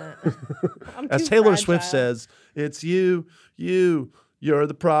handle that. I'm As too Taylor fragile. Swift says, it's you. You're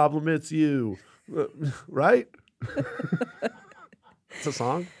the problem. It's you. Right? It's a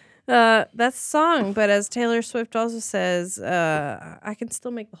song. That's a song, but as Taylor Swift also says, I can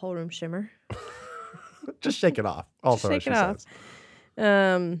still make the whole room shimmer. Just shake it off. Also, shake it she off.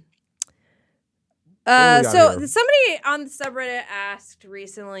 says. So here? somebody on the subreddit asked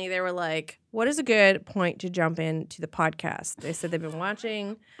recently, they were like, what is a good point to jump into the podcast? They said they've been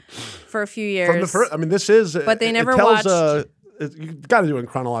watching for a few years. From the first, I mean, this is, but they never it tells, watched. You got to do it in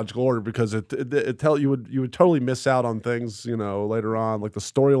chronological order because it tell you would totally miss out on things later on, like the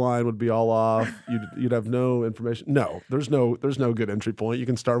storyline would be all off. You'd have no information. No, there's no good entry point. You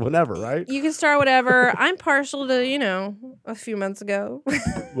can start whenever, right? You can start whatever. I'm partial to a few months ago.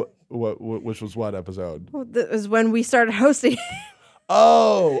 Which was what episode? Well, that was when we started hosting.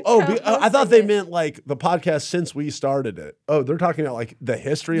 I thought they meant like the podcast since we started it. Oh, they're talking about like the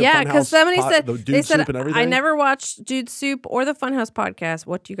history of Funhouse. Because somebody said the Dude they said Soup and everything. I never watched Dude Soup or the Funhouse podcast.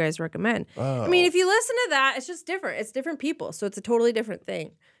 What do you guys recommend? Oh. I mean, if you listen to that, it's just different. It's different people, so it's a totally different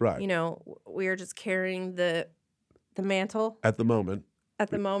thing. Right. We are just carrying the mantle at the moment of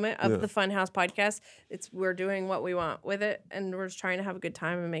the Funhouse podcast. We're doing what we want with it, and we're just trying to have a good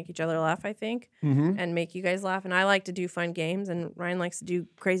time and make each other laugh, I think, and make you guys laugh. And I like to do fun games, and Ryan likes to do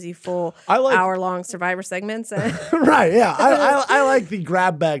crazy full hour-long Survivor segments. Right, yeah. I like the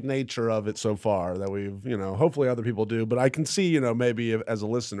grab bag nature of it so far that we've, hopefully other people do. But I can see, maybe as a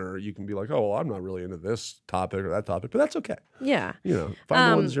listener, you can be like, oh, well, I'm not really into this topic or that topic, but that's okay. Yeah.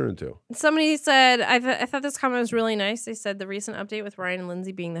 Find the ones you're into. Somebody said, I thought this comment was really nice. They said the recent update with Ryan and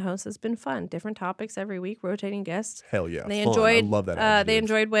Lindsay being the host has been fun. Different topics every week, rotating guests. Hell yeah. They fun. enjoyed. I love that. They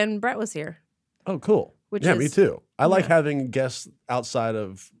enjoyed when Brett was here. Oh, cool. Me too. I like having guests outside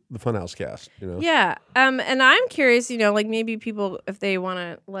of the Funhouse cast. Yeah. And I'm curious. Like maybe people, if they want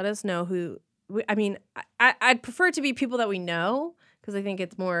to let us know who. I'd prefer it to be people that we know because I think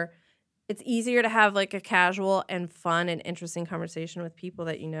it's easier to have like a casual and fun and interesting conversation with people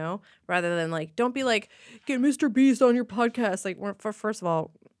that you know, rather than like, don't be like, get Mr. Beast on your podcast. Like, first of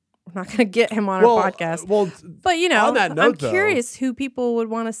all, we're not going to get him on our podcast. But on that note, I'm curious who people would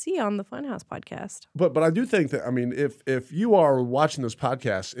want to see on the Funhouse podcast. But I do think that, if you are watching this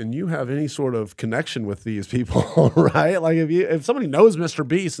podcast and you have any sort of connection with these people, right? Like if somebody knows Mr.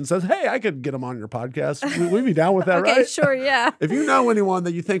 Beast and says, hey, I could get him on your podcast, we'd be down with that, right? Okay, sure, yeah. If you know anyone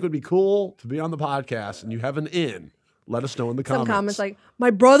that you think would be cool to be on the podcast and you have an in, let us know in the comments. Some comments like, my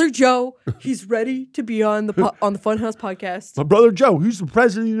brother Joe, he's ready to be on the Funhouse podcast. My brother Joe, he's the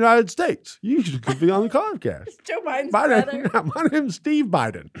president of the United States. You could be on the podcast. Joe Biden's brother. My name's Steve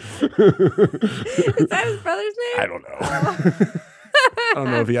Biden. Is that his brother's name? I don't know. I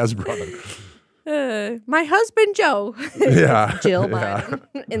don't know if he has a brother. My husband Joe. Yeah. Jill Biden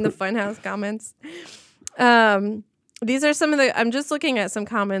in the Funhouse comments. These are some of the. I'm just looking at some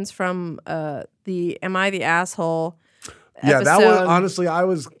comments from the "Am I the Asshole?" Yeah, episode. that one. Honestly, I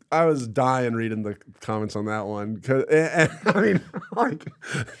was dying reading the comments on that one. That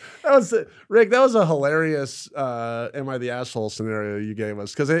was Rick. That was a hilarious "Am I the Asshole?" scenario you gave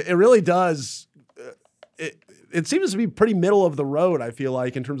us because it really does. It seems to be pretty middle of the road, I feel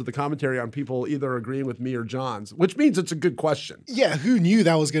like, in terms of the commentary on people either agreeing with me or John's, which means it's a good question. Yeah, who knew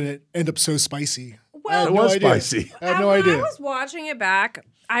that was going to end up so spicy? Well, it was spicy. I had no idea. When I was watching it back,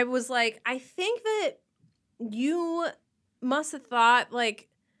 I was like, I think that you must have thought, like,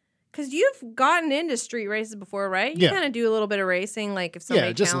 because you've gotten into street races before, right? You kind of do a little bit of racing, like if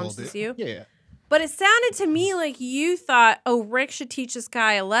somebody challenges you. Yeah. But it sounded to me like you thought, oh, Rick should teach this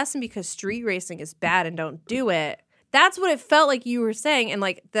guy a lesson because street racing is bad and don't do it. That's what it felt like you were saying, and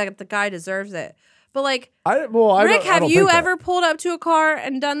like that the guy deserves it. But like, Rick, have you ever pulled up to a car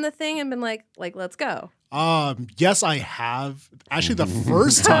and done the thing and been like, let's go? Yes, I have. Actually, the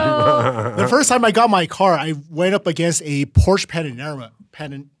first time I got my car, I went up against a Porsche Panamera.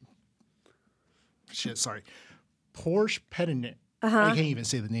 Porsche Panamera. I can't even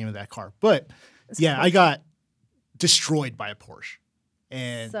say the name of that car, but I got destroyed by a Porsche,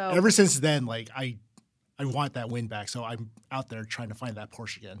 and ever since then, like I want that win back. So I'm out there trying to find that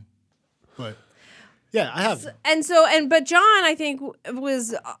Porsche again, but. Yeah, I have. But John, I think,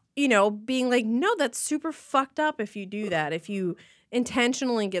 was, being like, no, that's super fucked up if you do that. If you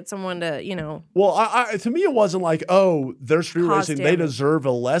intentionally get someone to, Well, I to me, it wasn't like, oh, they're street cause racing, damage. they deserve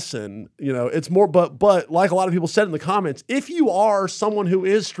a lesson. It's more, but like a lot of people said in the comments, if you are someone who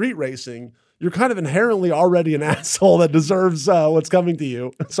is street racing, you're kind of inherently already an asshole that deserves what's coming to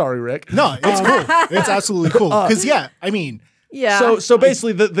you. Sorry, Rick. No, it's cool. It's absolutely cool. Because, Yeah. So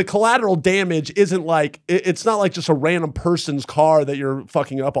basically, the collateral damage isn't like it's not like just a random person's car that you're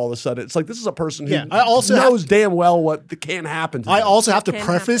fucking up all of a sudden. It's like this is a person who knows damn well what can happen to them. I also have to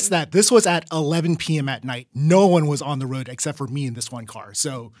preface that this was at 11 p.m. at night. No one was on the road except for me in this one car.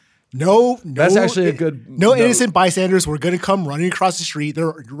 So that's actually a good note. Innocent bystanders were going to come running across the street.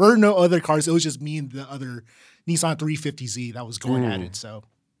 There were no other cars. It was just me and the other Nissan 350Z that was going at it. So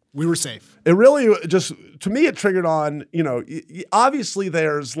we were safe. It really just, to me, it triggered on, obviously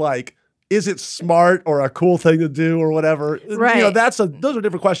there's like, is it smart or a cool thing to do or whatever? Right. Those are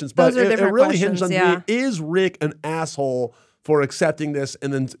different questions. But it really hinged on me. Is Rick an asshole for accepting this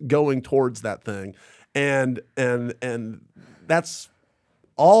and then going towards that thing? And that's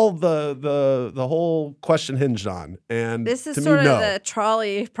all the whole question hinged on. And this is to sort me, of the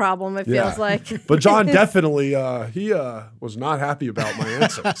trolley problem, it feels like. But John definitely, he was not happy about my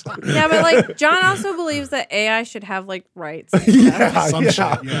answers. Yeah, but like John also believes that AI should have like rights. Yeah.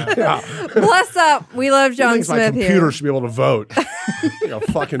 Bless up. We love John Smith my computer should be able to vote. Like a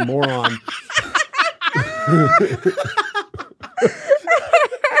fucking moron.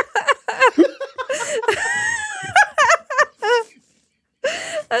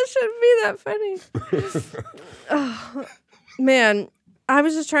 That shouldn't be that funny. Oh, man, I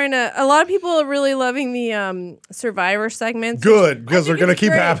was just trying to. A lot of people are really loving the Survivor segments. Good, because they're going to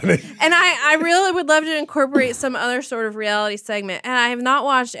keep happening. And I really would love to incorporate some other sort of reality segment. And I have not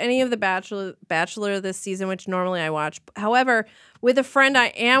watched any of the Bachelor this season, which normally I watch. However, with a friend, I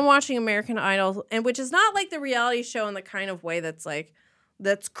am watching American Idol, and which is not like the reality show in the kind of way that's like,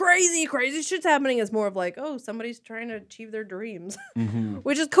 that's crazy shit's happening. Is more of like, oh, somebody's trying to achieve their dreams,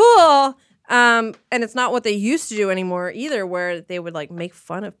 which is cool. And it's not what they used to do anymore either, where they would like make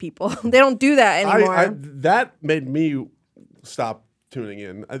fun of people. They don't do that anymore. That made me stop tuning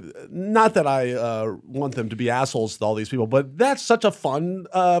in. Not that I want them to be assholes to all these people, but that's such a fun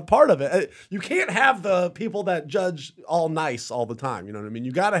part of it. You can't have the people that judge all nice all the time. You know what I mean?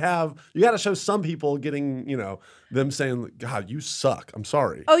 You got to show some people getting, them saying, God, you suck. I'm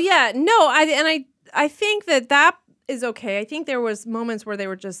sorry. Oh yeah. No, I think that is okay. I think there was moments where they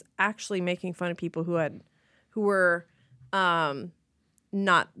were just actually making fun of people who were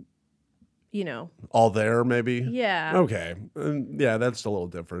not, all there maybe. Yeah. Okay. Yeah, that's a little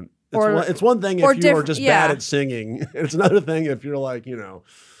different. It's one thing if you are just bad at singing. It's another thing if you're like,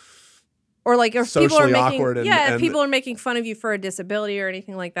 or like if people are making if people are making fun of you for a disability or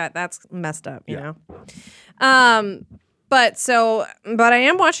anything like that, that's messed up, you know. But I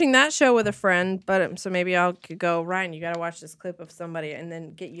am watching that show with a friend. So maybe I'll go, Ryan, you got to watch this clip of somebody and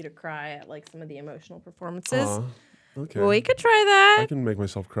then get you to cry at like some of the emotional performances. Okay. Well, we could try that. I can make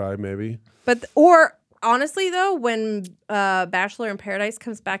myself cry, maybe. Or honestly, though, when Bachelor in Paradise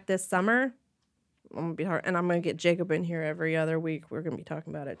comes back this summer, I'm gonna be hard, and I'm gonna get Jacob in here every other week. We're gonna be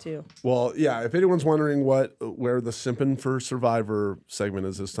talking about it too. Well, yeah. If anyone's wondering where the Simpin' for Survivor segment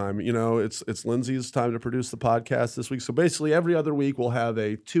is this time, it's Lindsay's time to produce the podcast this week. So basically, every other week we'll have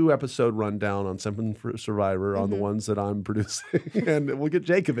a 2-episode rundown on Simpin' for Survivor on the ones that I'm producing, and we'll get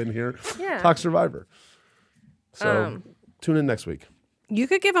Jacob in here talk Survivor. So tune in next week. You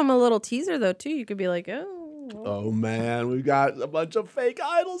could give him a little teaser though too. You could be like, oh man, we've got a bunch of fake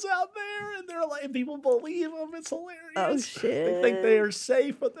idols out there, and they're like, people believe them. It's hilarious. Oh shit! They think they are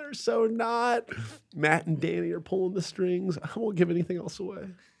safe, but they're so not. Matt and Danny are pulling the strings. I won't give anything else away.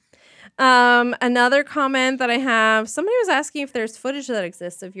 Another comment that I have: somebody was asking if there's footage that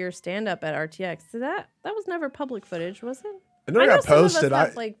exists of your stand-up at RTX. That was never public footage, was it? I know got posted. Some of us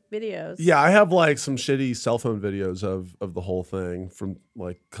have, like videos. Yeah, I have like some shitty cell phone videos of the whole thing from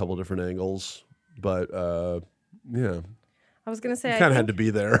like a couple different angles. But yeah, I was gonna say you kind of had to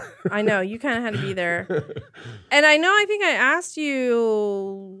be there. I know you kind of had to be there, and I think I asked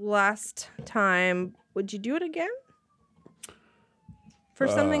you last time. Would you do it again for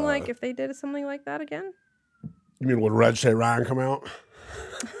something like if they did something like that again? You mean would Reg say Ryan come out?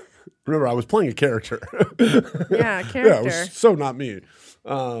 Remember, I was playing a character. Yeah, character. Yeah, it was so not me.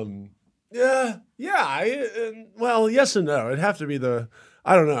 Yeah. Well, yes and no. It'd have to be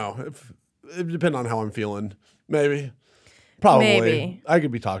I don't know. It depends on how I'm feeling. Maybe. Probably. Maybe. I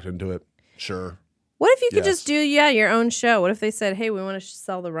could be talked into it. Sure. What if you could just do, your own show? What if they said, hey, we want to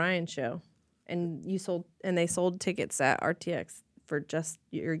sell the Ryan show? and they sold tickets at RTX for just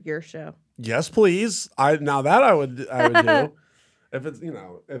your show. Yes, please. I would do. If it's,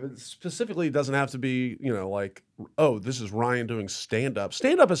 if it specifically doesn't have to be, like, oh, this is Ryan doing stand-up.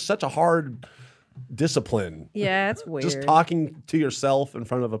 Stand-up is such a hard discipline. Yeah, it's weird. Just talking to yourself in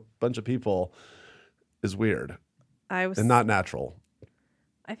front of a bunch of people is weird and not natural.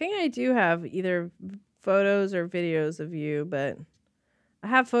 I think I do have either photos or videos of you, but I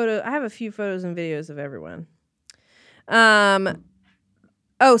have a few photos and videos of everyone. Oh,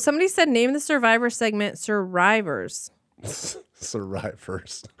 somebody said name the Survivor segment Survivors.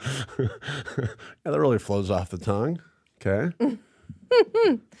 Survivors. Yeah, that really flows off the tongue. Okay.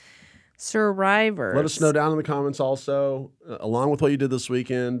 Survivors. Let us know down in the comments also, along with what you did this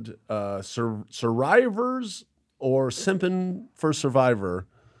weekend, Survivors or Simpin' for Survivor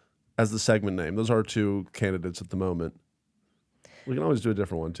as the segment name. Those are our two candidates at the moment. We can always do a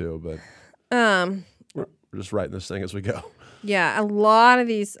different one too, but we're just writing this thing as we go. Yeah, a lot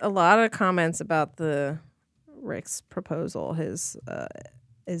of comments about the Rick's proposal. Is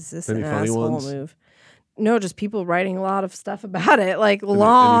this Any an funny asshole ones? move? No, just people writing a lot of stuff about it, like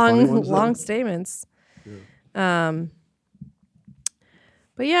long statements. Yeah.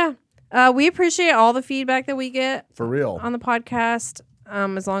 But yeah, we appreciate all the feedback that we get for real on the podcast.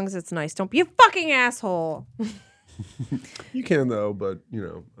 As long as it's nice, don't be a fucking asshole. You can though, but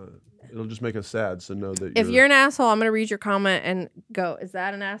it'll just make us sad. So know that if you're an asshole, I'm gonna read your comment and go, "Is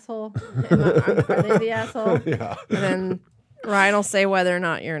that an asshole? Are they the asshole?" Yeah. And then Ryan will say whether or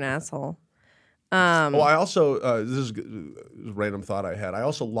not you're an asshole. I also this is a random thought I had. I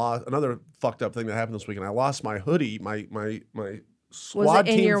also lost another fucked up thing that happened this weekend. I lost my hoodie, my Squad Was it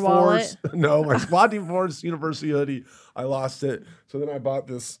in Team your Force. wallet? No, my Squad Team Force University hoodie. I lost it. So then I bought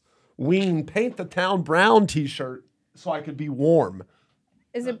this Ween Paint the Town Brown T-shirt so I could be warm.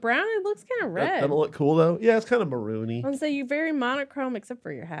 Is it brown? It looks kind of red. That'll look cool though. Yeah, it's kind of maroony. I'm gonna say you're very monochrome except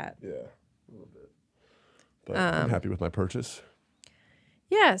for your hat. Yeah, a little bit. But I'm happy with my purchase.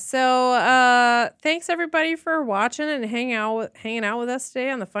 Yeah, so thanks everybody for watching and hanging out with us today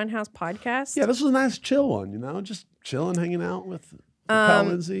on the Funhouse Podcast. Yeah, this was a nice chill one, just chilling, hanging out with pal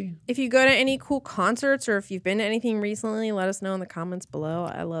Lindsay. If you go to any cool concerts or if you've been to anything recently, let us know in the comments below.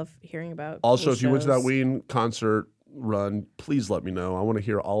 I love hearing about Also, cool if you went to that shows. Ween concert run, please let me know. I want to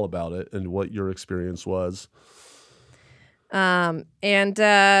hear all about it and what your experience was. So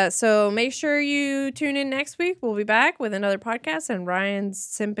make sure you tune in next week. We'll be back with another podcast and Ryan's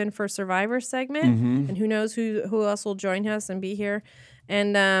Simpin' for Survivor segment. Mm-hmm. And who knows who else will join us and be here.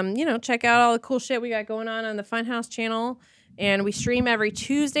 And, check out all the cool shit we got going on the Funhouse channel. And we stream every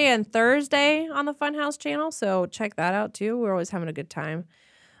Tuesday and Thursday on the Funhouse channel. So check that out too. We're always having a good time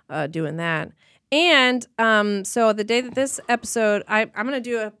doing that. And so the day that this episode, I'm going to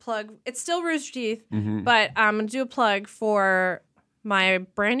do a plug. It's still Rooster Teeth, but I'm going to do a plug for my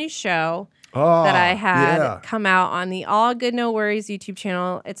brand new show that I had come out on the All Good No Worries YouTube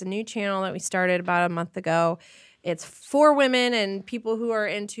channel. It's a new channel that we started about a month ago. It's for women and people who are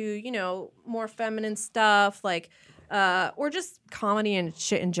into, more feminine stuff, like or just comedy and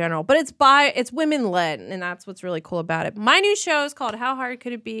shit in general. But it's women led, and that's what's really cool about it. My new show is called How Hard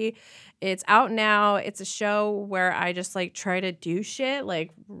Could It Be? It's out now. It's a show where I just try to do shit,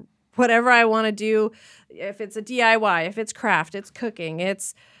 whatever I want to do. If it's a DIY, if it's craft, it's cooking,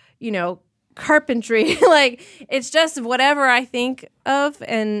 it's, carpentry. It's just whatever I think of.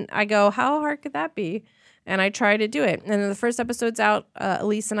 And I go, how hard could that be? And I try to do it. And then the first episode's out.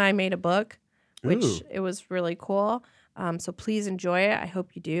 Elise and I made a book, which it was really cool. So please enjoy it. I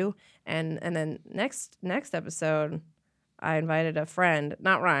hope you do. And then next episode, I invited a friend,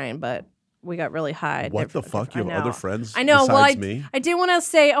 not Ryan, but we got really high. What the fuck? You have other friends? I know. Besides me? I didn't want to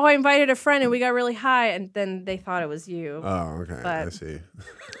say, I invited a friend and we got really high, and then they thought it was you. Oh, okay. I see.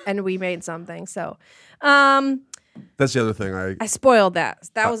 And we made something. So, that's the other thing. I spoiled that.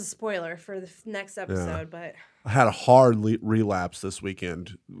 That was a spoiler for the next episode, but I had a hard relapse this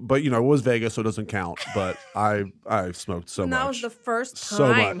weekend. But it was Vegas, so it doesn't count. But I smoked so much. That was the first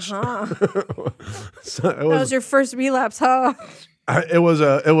time, huh? That was your first relapse, huh? It was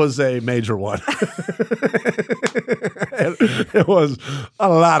a major one. It was a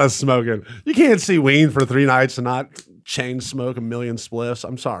lot of smoking. You can't see Ween for 3 nights and not chain smoke a million spliffs.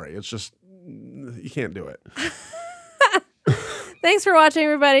 I'm sorry. It's just, you can't do it. Thanks for watching,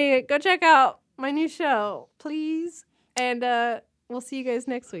 everybody. Go check out my new show, please. And we'll see you guys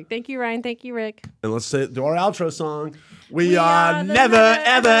next week. Thank you, Ryan. Thank you, Rick. And let's do our outro song. We are never,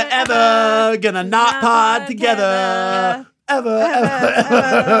 ever gonna not pod together.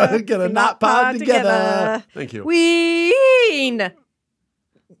 Ever gonna not pod together. Thank you. Ween.